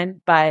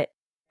again, but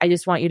I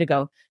just want you to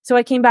go. So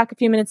I came back a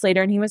few minutes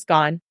later and he was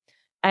gone.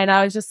 And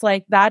I was just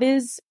like, that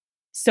is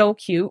so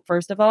cute,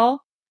 first of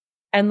all.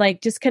 And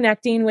like just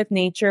connecting with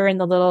nature and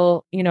the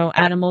little,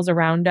 animals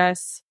around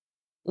us,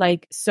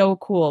 like so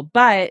cool.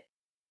 But,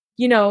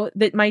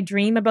 that my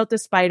dream about the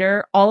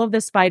spider, all of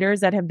the spiders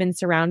that have been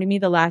surrounding me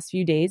the last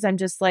few days, I'm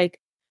just like,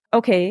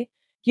 okay,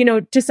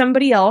 to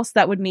somebody else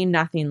that would mean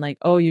nothing. Like,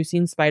 oh, you've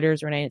seen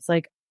spiders, Renee. It's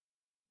like,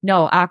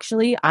 no,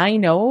 actually, I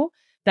know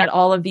that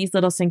all of these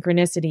little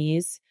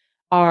synchronicities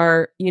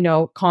are,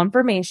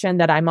 confirmation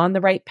that I'm on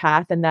the right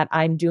path and that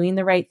I'm doing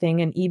the right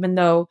thing. And even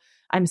though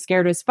I'm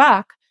scared as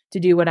fuck to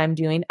do what I'm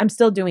doing, I'm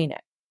still doing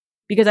it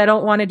because I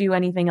don't want to do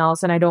anything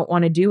else. And I don't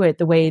want to do it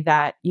the way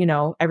that,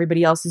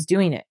 everybody else is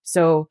doing it.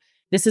 So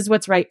this is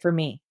what's right for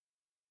me.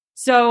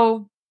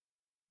 So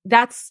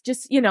that's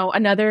just,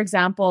 another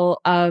example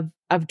of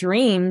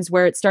dreams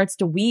where it starts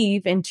to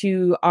weave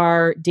into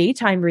our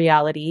daytime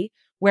reality.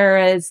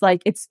 Whereas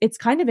like, it's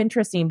kind of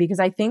interesting because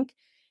I think,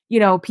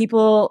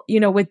 people,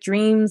 with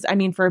dreams, I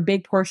mean, for a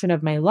big portion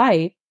of my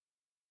life,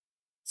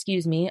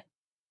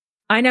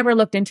 I never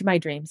looked into my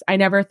dreams. I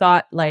never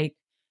thought like,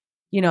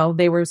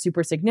 they were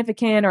super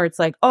significant or it's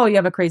like, oh, you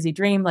have a crazy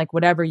dream, like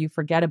whatever, you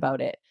forget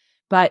about it.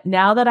 But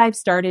now that I've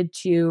started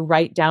to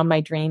write down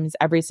my dreams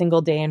every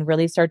single day and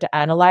really start to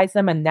analyze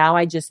them, and now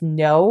I just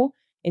know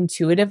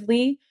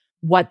intuitively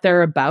what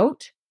they're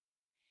about,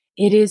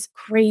 it is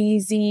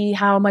crazy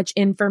how much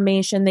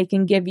information they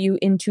can give you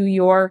into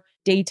your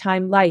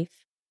daytime life.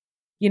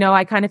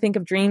 I kind of think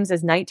of dreams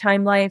as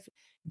nighttime life,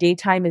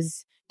 daytime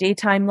is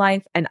daytime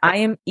life, and I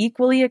am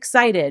equally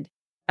excited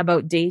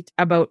about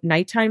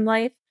nighttime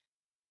life,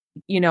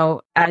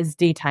 as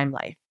daytime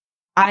life.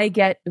 I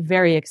get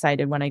very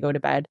excited when I go to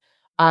bed.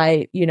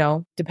 I,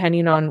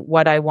 depending on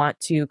what I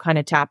want to kind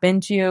of tap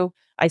into,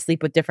 I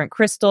sleep with different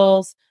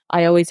crystals.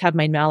 I always have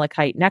my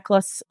malachite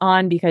necklace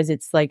on because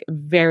it's like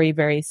very,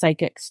 very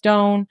psychic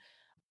stone.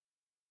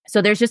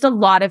 So there's just a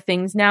lot of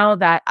things now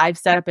that I've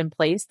set up in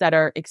place that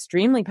are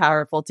extremely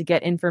powerful to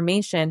get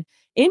information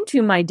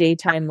into my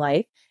daytime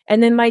life.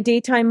 And then my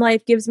daytime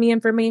life gives me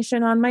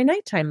information on my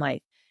nighttime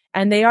life.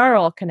 And they are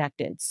all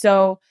connected.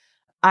 So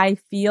I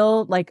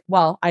feel like,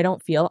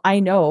 I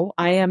know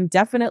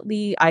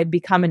I've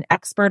become an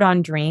expert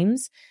on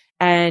dreams,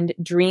 and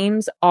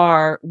dreams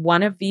are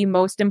one of the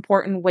most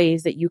important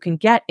ways that you can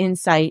get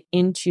insight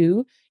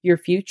into your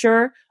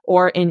future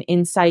or an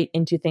insight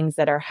into things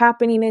that are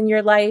happening in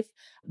your life.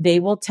 They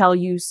will tell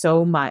you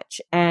so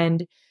much.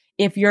 And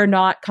if you're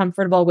not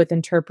comfortable with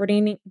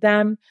interpreting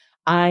them,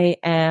 I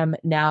am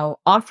now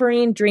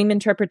offering dream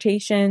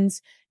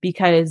interpretations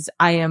because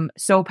I am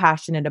so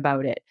passionate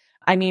about it.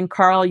 I mean,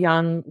 Carl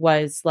Jung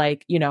was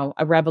like,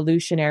 a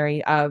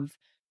revolutionary of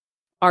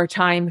our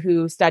time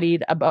who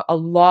studied a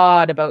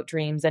lot about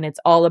dreams, and it's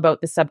all about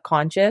the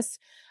subconscious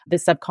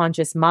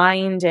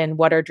mind and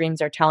what our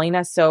dreams are telling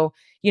us. So,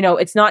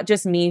 it's not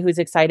just me who's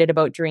excited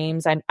about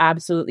dreams. I'm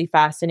absolutely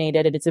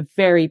fascinated. And it's a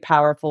very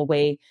powerful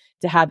way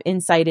to have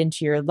insight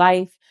into your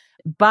life.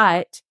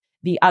 But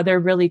the other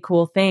really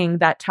cool thing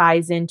that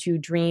ties into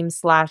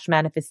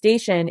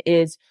dream/manifestation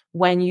is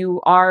when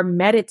you are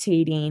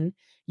meditating,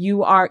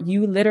 you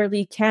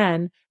literally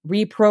can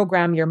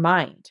reprogram your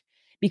mind.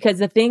 Because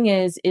the thing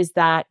is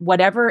that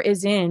whatever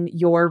is in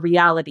your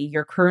reality,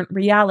 your current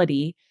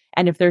reality,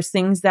 and if there's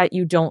things that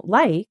you don't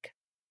like,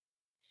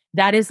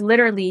 that is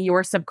literally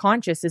your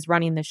subconscious is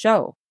running the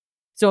show.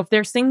 So if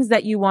there's things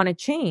that you want to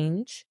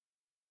change,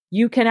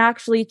 you can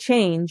actually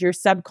change your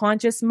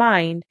subconscious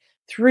mind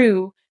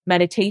through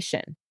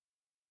meditation,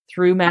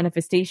 through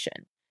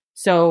manifestation.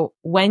 So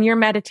when you're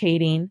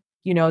meditating,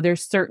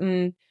 there's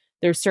certain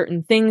There's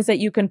certain things that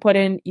you can put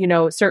in,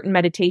 certain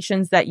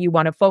meditations that you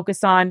want to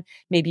focus on.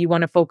 Maybe you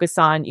want to focus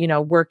on,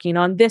 working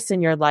on this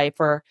in your life,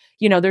 or,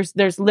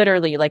 there's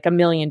literally like a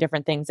million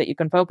different things that you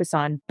can focus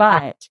on.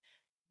 But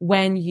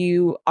when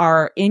you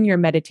are in your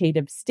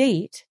meditative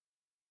state,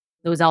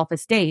 those alpha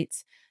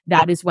states,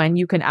 that is when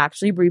you can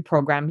actually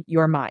reprogram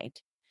your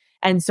mind.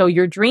 And so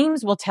your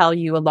dreams will tell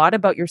you a lot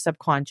about your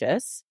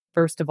subconscious,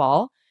 first of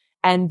all.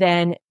 And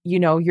then,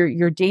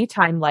 your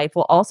daytime life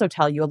will also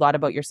tell you a lot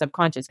about your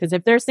subconscious. Because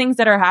if there's things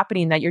that are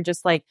happening that you're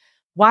just like,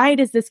 why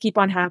does this keep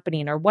on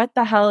happening? Or what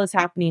the hell is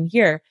happening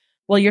here?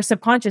 Well, your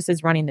subconscious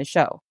is running the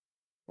show,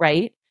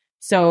 right?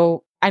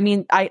 So,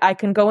 I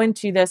can go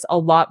into this a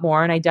lot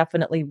more, and I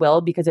definitely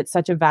will, because it's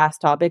such a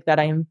vast topic that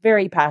I am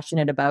very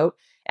passionate about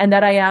and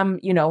that I am,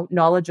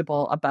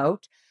 knowledgeable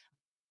about.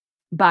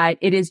 But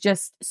it is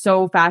just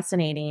so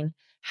fascinating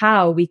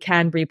how we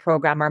can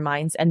reprogram our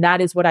minds. And that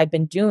is what I've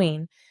been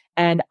doing.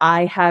 And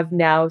I have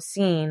now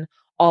seen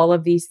all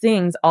of these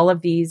things, all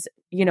of these,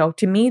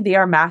 to me, they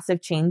are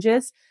massive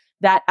changes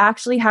that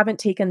actually haven't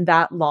taken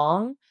that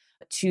long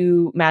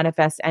to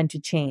manifest and to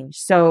change.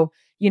 So,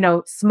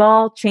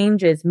 small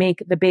changes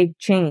make the big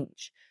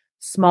change.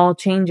 Small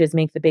changes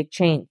make the big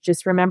change.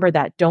 Just remember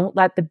that. Don't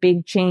let the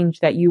big change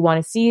that you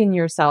want to see in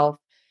yourself,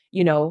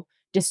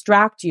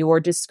 distract you or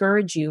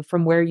discourage you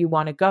from where you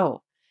want to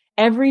go.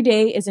 Every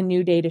day is a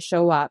new day to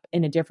show up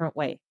in a different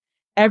way.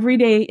 Every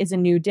day is a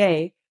new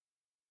day.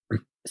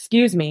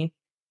 Excuse me.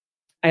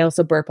 I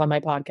also burp on my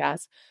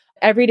podcast.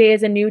 Every day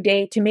is a new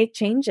day to make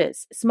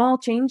changes, small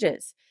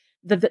changes.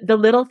 The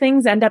little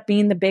things end up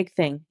being the big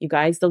thing, you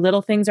guys. The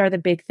little things are the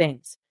big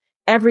things.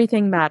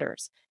 Everything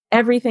matters.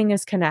 Everything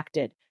is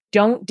connected.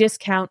 Don't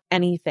discount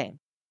anything.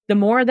 The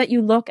more that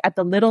you look at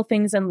the little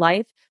things in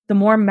life, the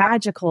more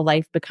magical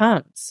life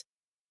becomes.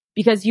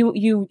 Because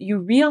you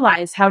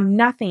realize how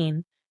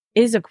nothing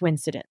is a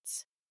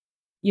coincidence.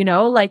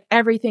 Like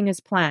everything is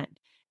planned.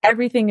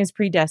 Everything is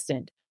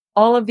predestined.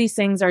 All of these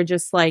things are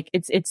just like,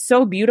 it's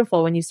so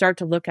beautiful when you start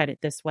to look at it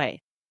this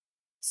way.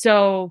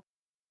 So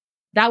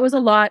that was a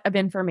lot of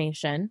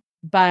information,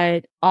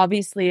 but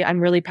obviously I'm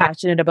really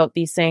passionate about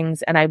these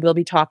things, and I will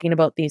be talking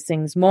about these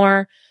things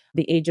more.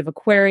 The age of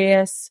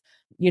Aquarius,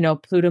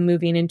 Pluto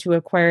moving into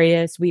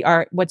Aquarius.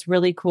 What's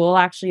really cool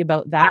actually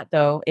about that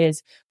though,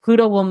 is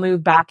Pluto will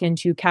move back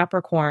into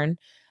Capricorn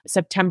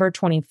September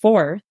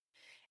 24th,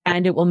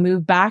 and it will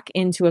move back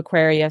into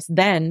Aquarius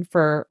then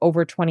for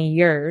over 20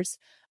 years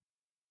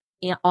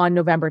on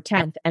November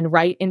 10th. And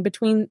right in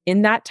between,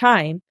 in that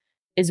time,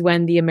 is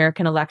when the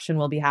American election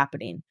will be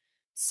happening.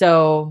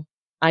 So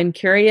I'm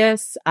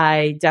curious.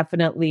 I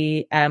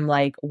definitely am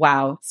like,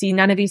 wow. See,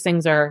 none of these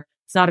things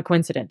it's not a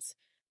coincidence.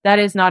 That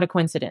is not a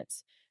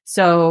coincidence.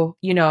 So,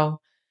 I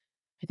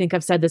think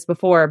I've said this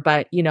before,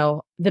 but,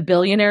 the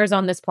billionaires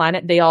on this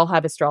planet, they all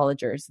have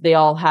astrologers. They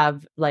all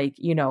have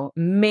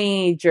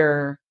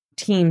major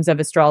teams of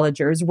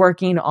astrologers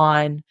working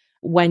on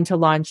when to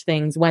launch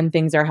things, when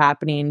things are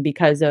happening,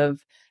 because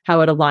of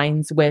how it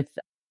aligns with,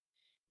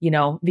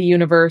 the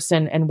universe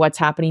and what's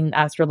happening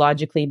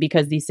astrologically,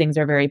 because these things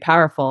are very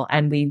powerful.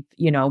 And we've,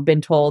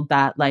 been told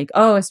that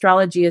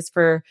astrology is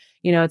for,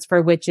 it's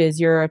for witches.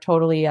 You're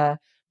totally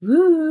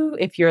woo,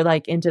 if you're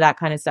into that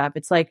kind of stuff.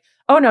 It's like,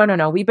 oh,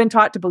 no. We've been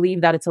taught to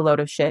believe that it's a load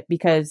of shit,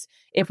 because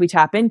if we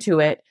tap into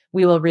it,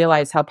 we will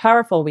realize how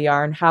powerful we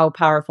are and how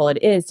powerful it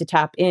is to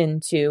tap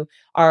into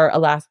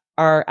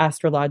our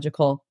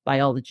astrological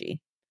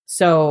biology.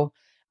 So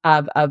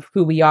of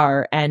who we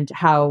are and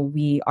how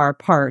we are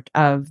part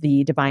of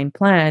the divine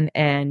plan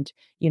and,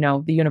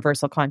 the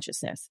universal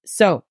consciousness.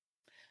 So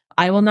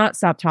I will not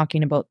stop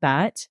talking about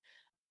that.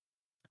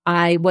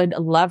 I would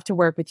love to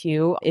work with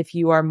you if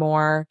you are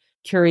more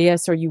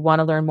curious or you want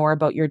to learn more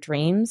about your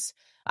dreams.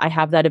 I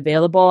have that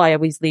available. I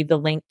always leave the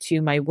link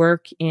to my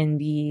work in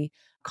the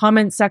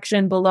comment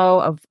section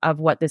below of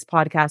what this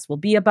podcast will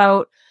be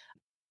about.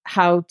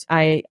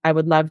 I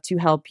would love to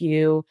help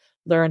you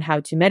learn how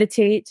to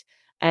meditate.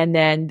 And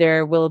then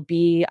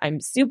I'm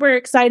super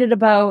excited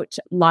about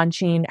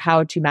launching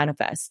How to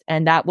Manifest.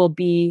 And that will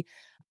be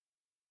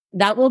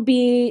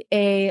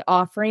a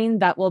offering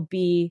that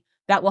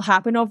will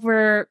happen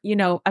over,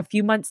 a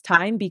few months'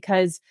 time,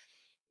 because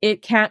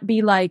it can't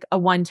be like a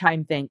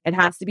one-time thing. It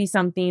has to be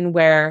something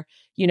where,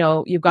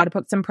 you've got to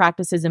put some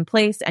practices in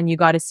place and you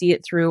got to see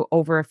it through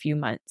over a few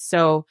months.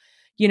 So,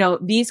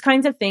 these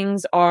kinds of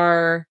things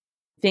are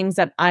things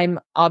that I'm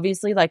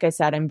obviously, like I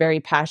said, I'm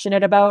very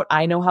passionate about.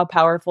 I know how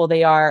powerful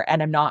they are.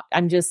 And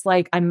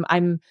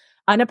I'm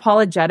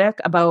unapologetic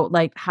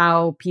about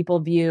how people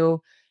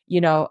view,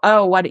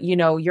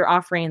 you're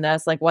offering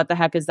this, what the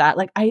heck is that?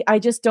 I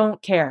just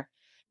don't care.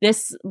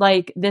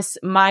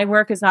 My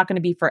work is not going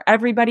to be for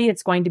everybody.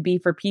 It's going to be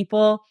for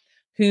people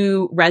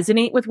who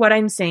resonate with what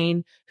I'm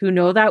saying, who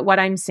know that what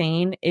I'm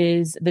saying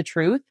is the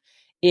truth.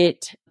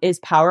 It is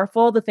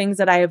powerful, the things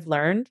that I have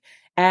learned.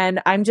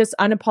 And I'm just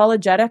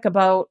unapologetic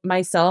about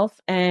myself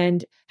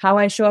and how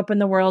I show up in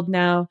the world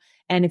now.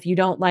 And if you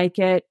don't like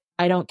it,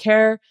 I don't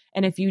care.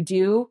 And if you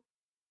do,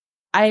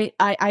 I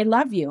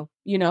love you.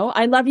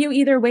 I love you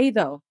either way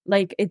though.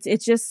 Like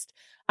it's just,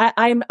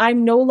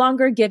 I'm no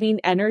longer giving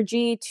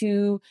energy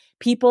to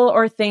people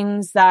or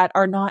things that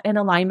are not in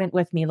alignment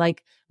with me.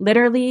 Like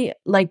literally,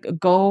 like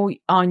go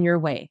on your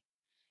way.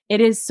 It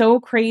is so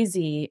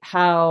crazy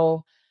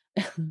how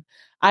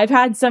I've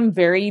had some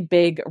very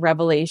big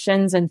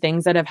revelations and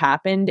things that have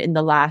happened in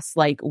the last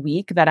like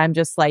week that I'm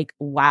just like,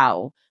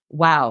 wow,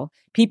 wow.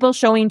 People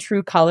showing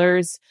true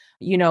colors.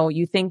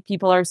 You think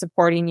people are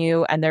supporting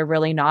you and they're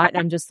really not. And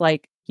I'm just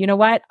like, you know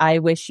what? I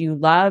wish you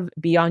love,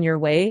 be on your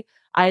way.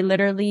 I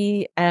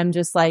literally am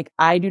just like,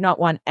 I do not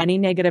want any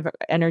negative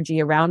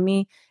energy around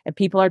me. If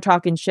people are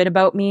talking shit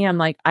about me, I'm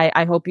like,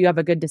 I hope you have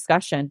a good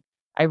discussion.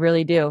 I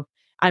really do.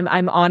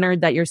 I'm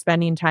honored that you're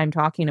spending time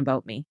talking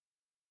about me.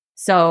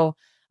 So,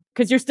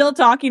 because you're still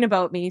talking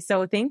about me.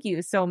 So thank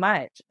you so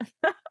much.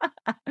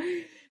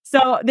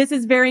 So this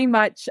is very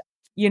much,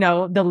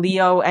 the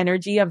Leo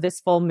energy of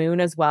this full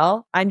moon as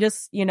well. I'm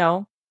just,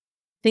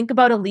 think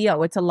about a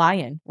Leo. It's a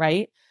lion,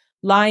 right?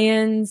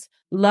 Lions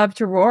love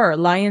to roar.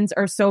 Lions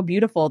are so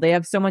beautiful. They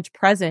have so much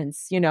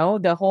presence,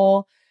 the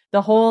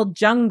whole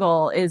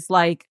jungle is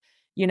like,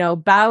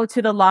 bow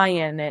to the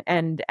lion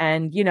and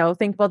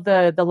think about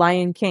the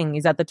Lion King.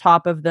 He's at the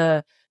top of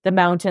the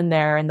mountain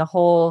there, and the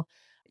whole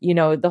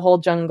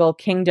jungle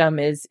kingdom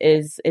is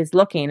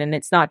looking. And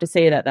it's not to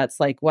say that that's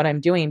like what I'm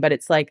doing, but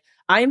it's like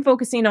I'm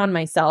focusing on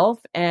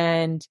myself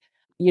and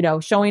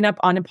showing up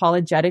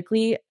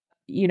unapologetically,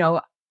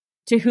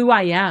 to who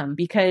I am.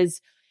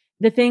 Because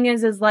the thing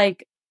is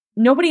like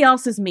nobody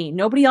else is me,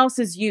 nobody else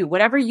is you.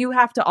 Whatever you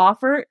have to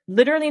offer,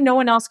 literally no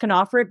one else can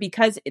offer it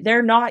because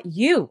they're not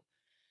you.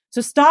 So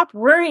stop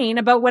worrying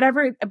about what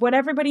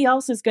everybody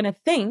else is going to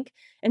think,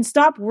 and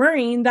stop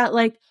worrying that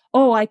like,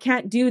 oh, I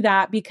can't do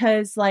that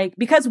because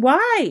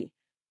why?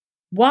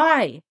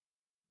 Why?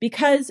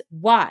 Because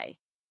why?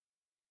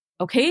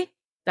 Okay?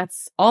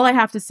 That's all I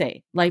have to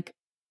say. Like,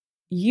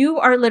 you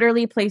are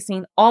literally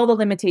placing all the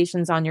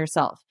limitations on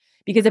yourself.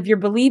 Because if you're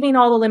believing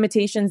all the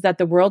limitations that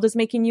the world is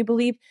making you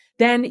believe,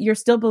 then you're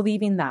still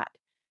believing that.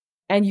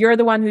 And you're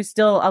the one who's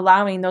still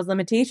allowing those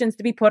limitations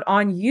to be put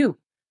on you.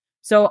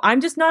 So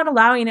I'm just not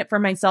allowing it for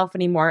myself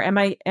anymore. Am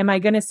I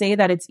going to say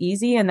that it's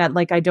easy and that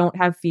like I don't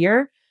have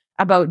fear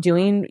about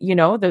doing,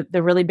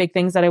 the really big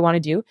things that I want to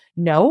do?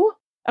 No,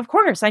 of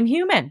course, I'm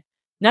human.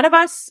 None of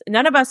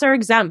us are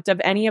exempt of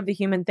any of the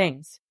human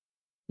things.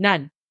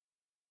 None.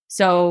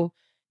 So,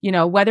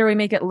 whether we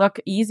make it look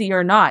easy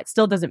or not,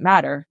 still doesn't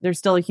matter. There's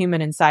still a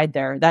human inside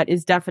there that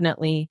is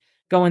definitely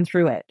going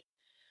through it.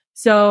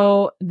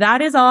 So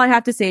that is all I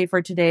have to say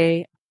for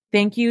today.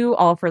 Thank you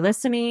all for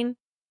listening.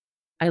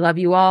 I love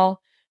you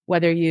all,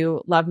 whether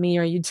you love me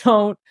or you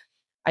don't.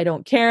 I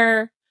don't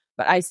care,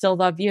 but I still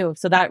love you.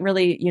 So that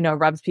really,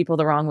 rubs people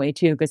the wrong way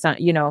too. Because,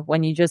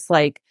 when you just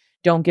like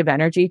don't give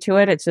energy to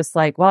it, it's just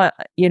like, well,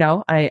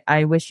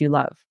 I wish you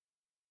love.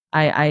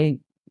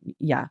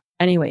 Yeah.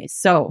 Anyways,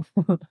 so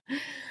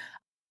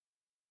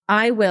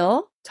I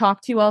will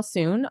talk to you all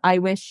soon. I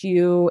wish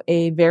you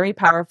a very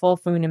powerful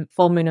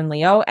full moon in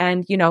Leo.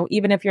 And,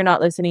 even if you're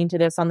not listening to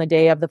this on the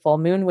day of the full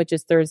moon, which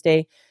is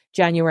Thursday,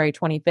 January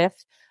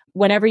 25th,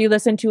 whenever you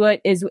listen to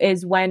it is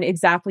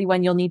exactly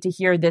when you'll need to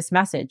hear this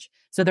message.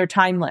 So they're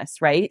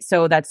timeless, right?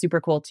 So that's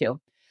super cool too.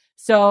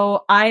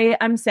 So I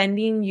am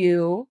sending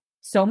you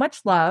so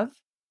much love,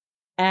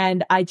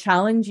 and I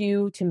challenge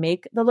you to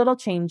make the little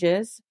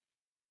changes.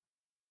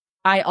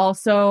 I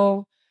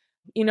also,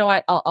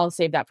 I'll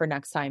save that for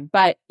next time.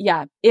 But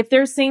yeah, if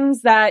there's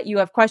things that you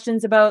have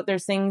questions about,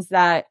 there's things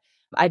that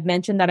I've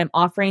mentioned that I'm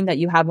offering that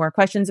you have more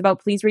questions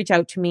about, please reach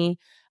out to me.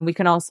 We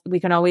can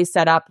always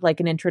set up like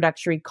an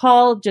introductory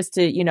call just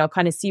to,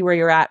 kind of see where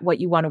you're at, what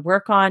you want to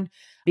work on,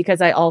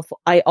 because I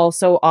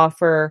also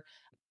offer,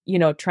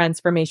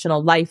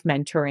 transformational life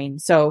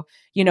mentoring. So,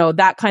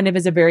 that kind of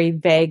is a very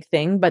vague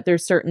thing, but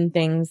there's certain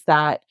things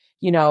that,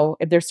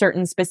 if there's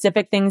certain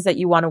specific things that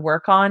you want to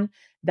work on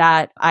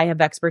that I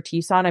have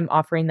expertise on, I'm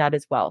offering that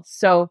as well.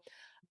 So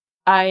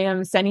I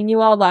am sending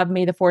you all love.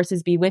 May the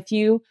forces be with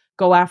you.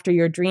 Go after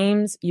your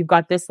dreams. You've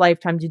got this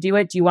lifetime to do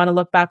it. Do you want to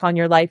look back on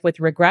your life with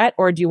regret,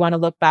 or do you want to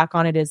look back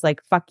on it as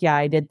like, fuck yeah,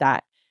 I did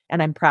that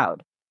and I'm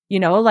proud?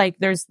 Like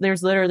there's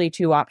literally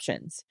two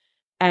options.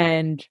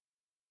 And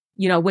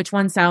which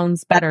one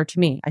sounds better to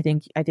me? I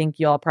think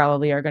you all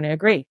probably are going to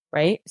agree,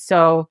 right?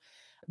 So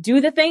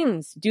do the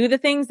things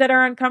that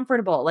are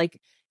uncomfortable. Like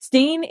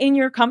staying in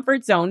your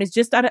comfort zone is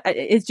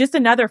just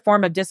another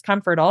form of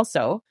discomfort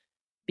also,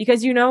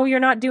 because you're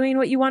not doing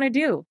what you want to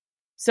do.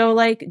 So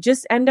like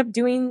just end up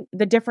doing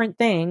the different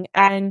thing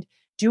and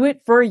do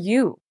it for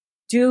you.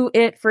 Do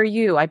it for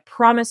you. I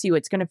promise you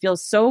it's going to feel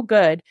so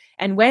good.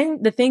 And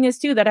when the thing is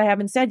too that I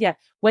haven't said yet,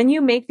 when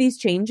you make these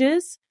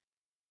changes,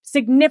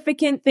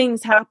 significant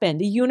things happen.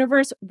 The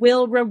universe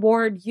will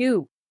reward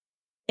you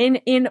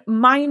in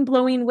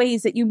mind-blowing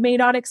ways that you may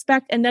not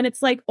expect. And then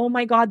it's like, oh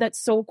my God, that's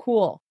so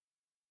cool.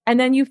 And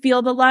then you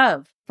feel the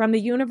love from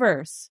the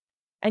universe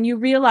and you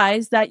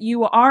realize that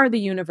you are the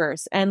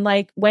universe. And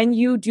like when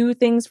you do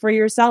things for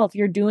yourself,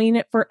 you're doing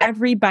it for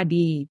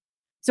everybody.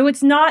 So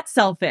it's not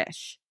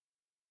selfish.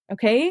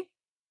 Okay.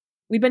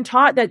 We've been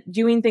taught that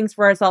doing things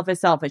for ourselves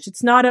is selfish.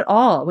 It's not at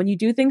all. When you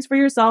do things for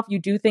yourself, you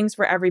do things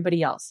for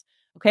everybody else.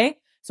 Okay.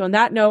 So on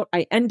that note,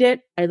 I end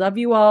it. I love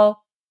you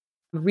all.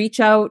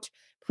 Reach out.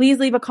 Please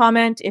leave a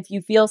comment if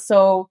you feel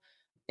so,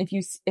 if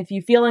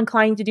you feel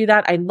inclined to do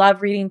that. I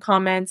love reading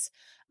comments.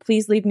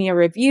 Please leave me a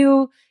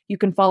review. You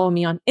can follow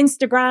me on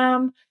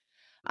Instagram.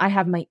 I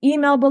have my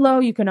email below.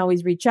 You can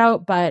always reach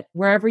out, but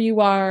wherever you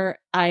are,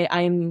 I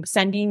am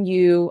sending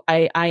you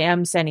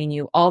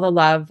all the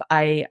love.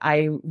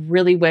 I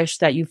really wish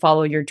that you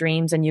follow your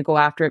dreams and you go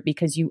after it,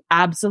 because you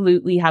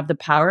absolutely have the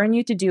power in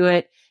you to do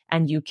it,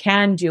 and you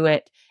can do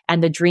it.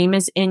 And the dream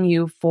is in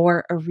you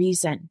for a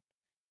reason,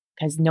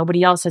 because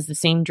nobody else has the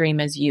same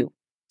dream as you.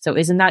 So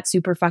isn't that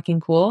super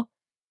fucking cool?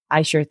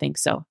 I sure think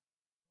so.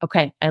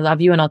 Okay. I love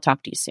you, and I'll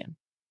talk to you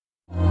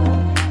soon.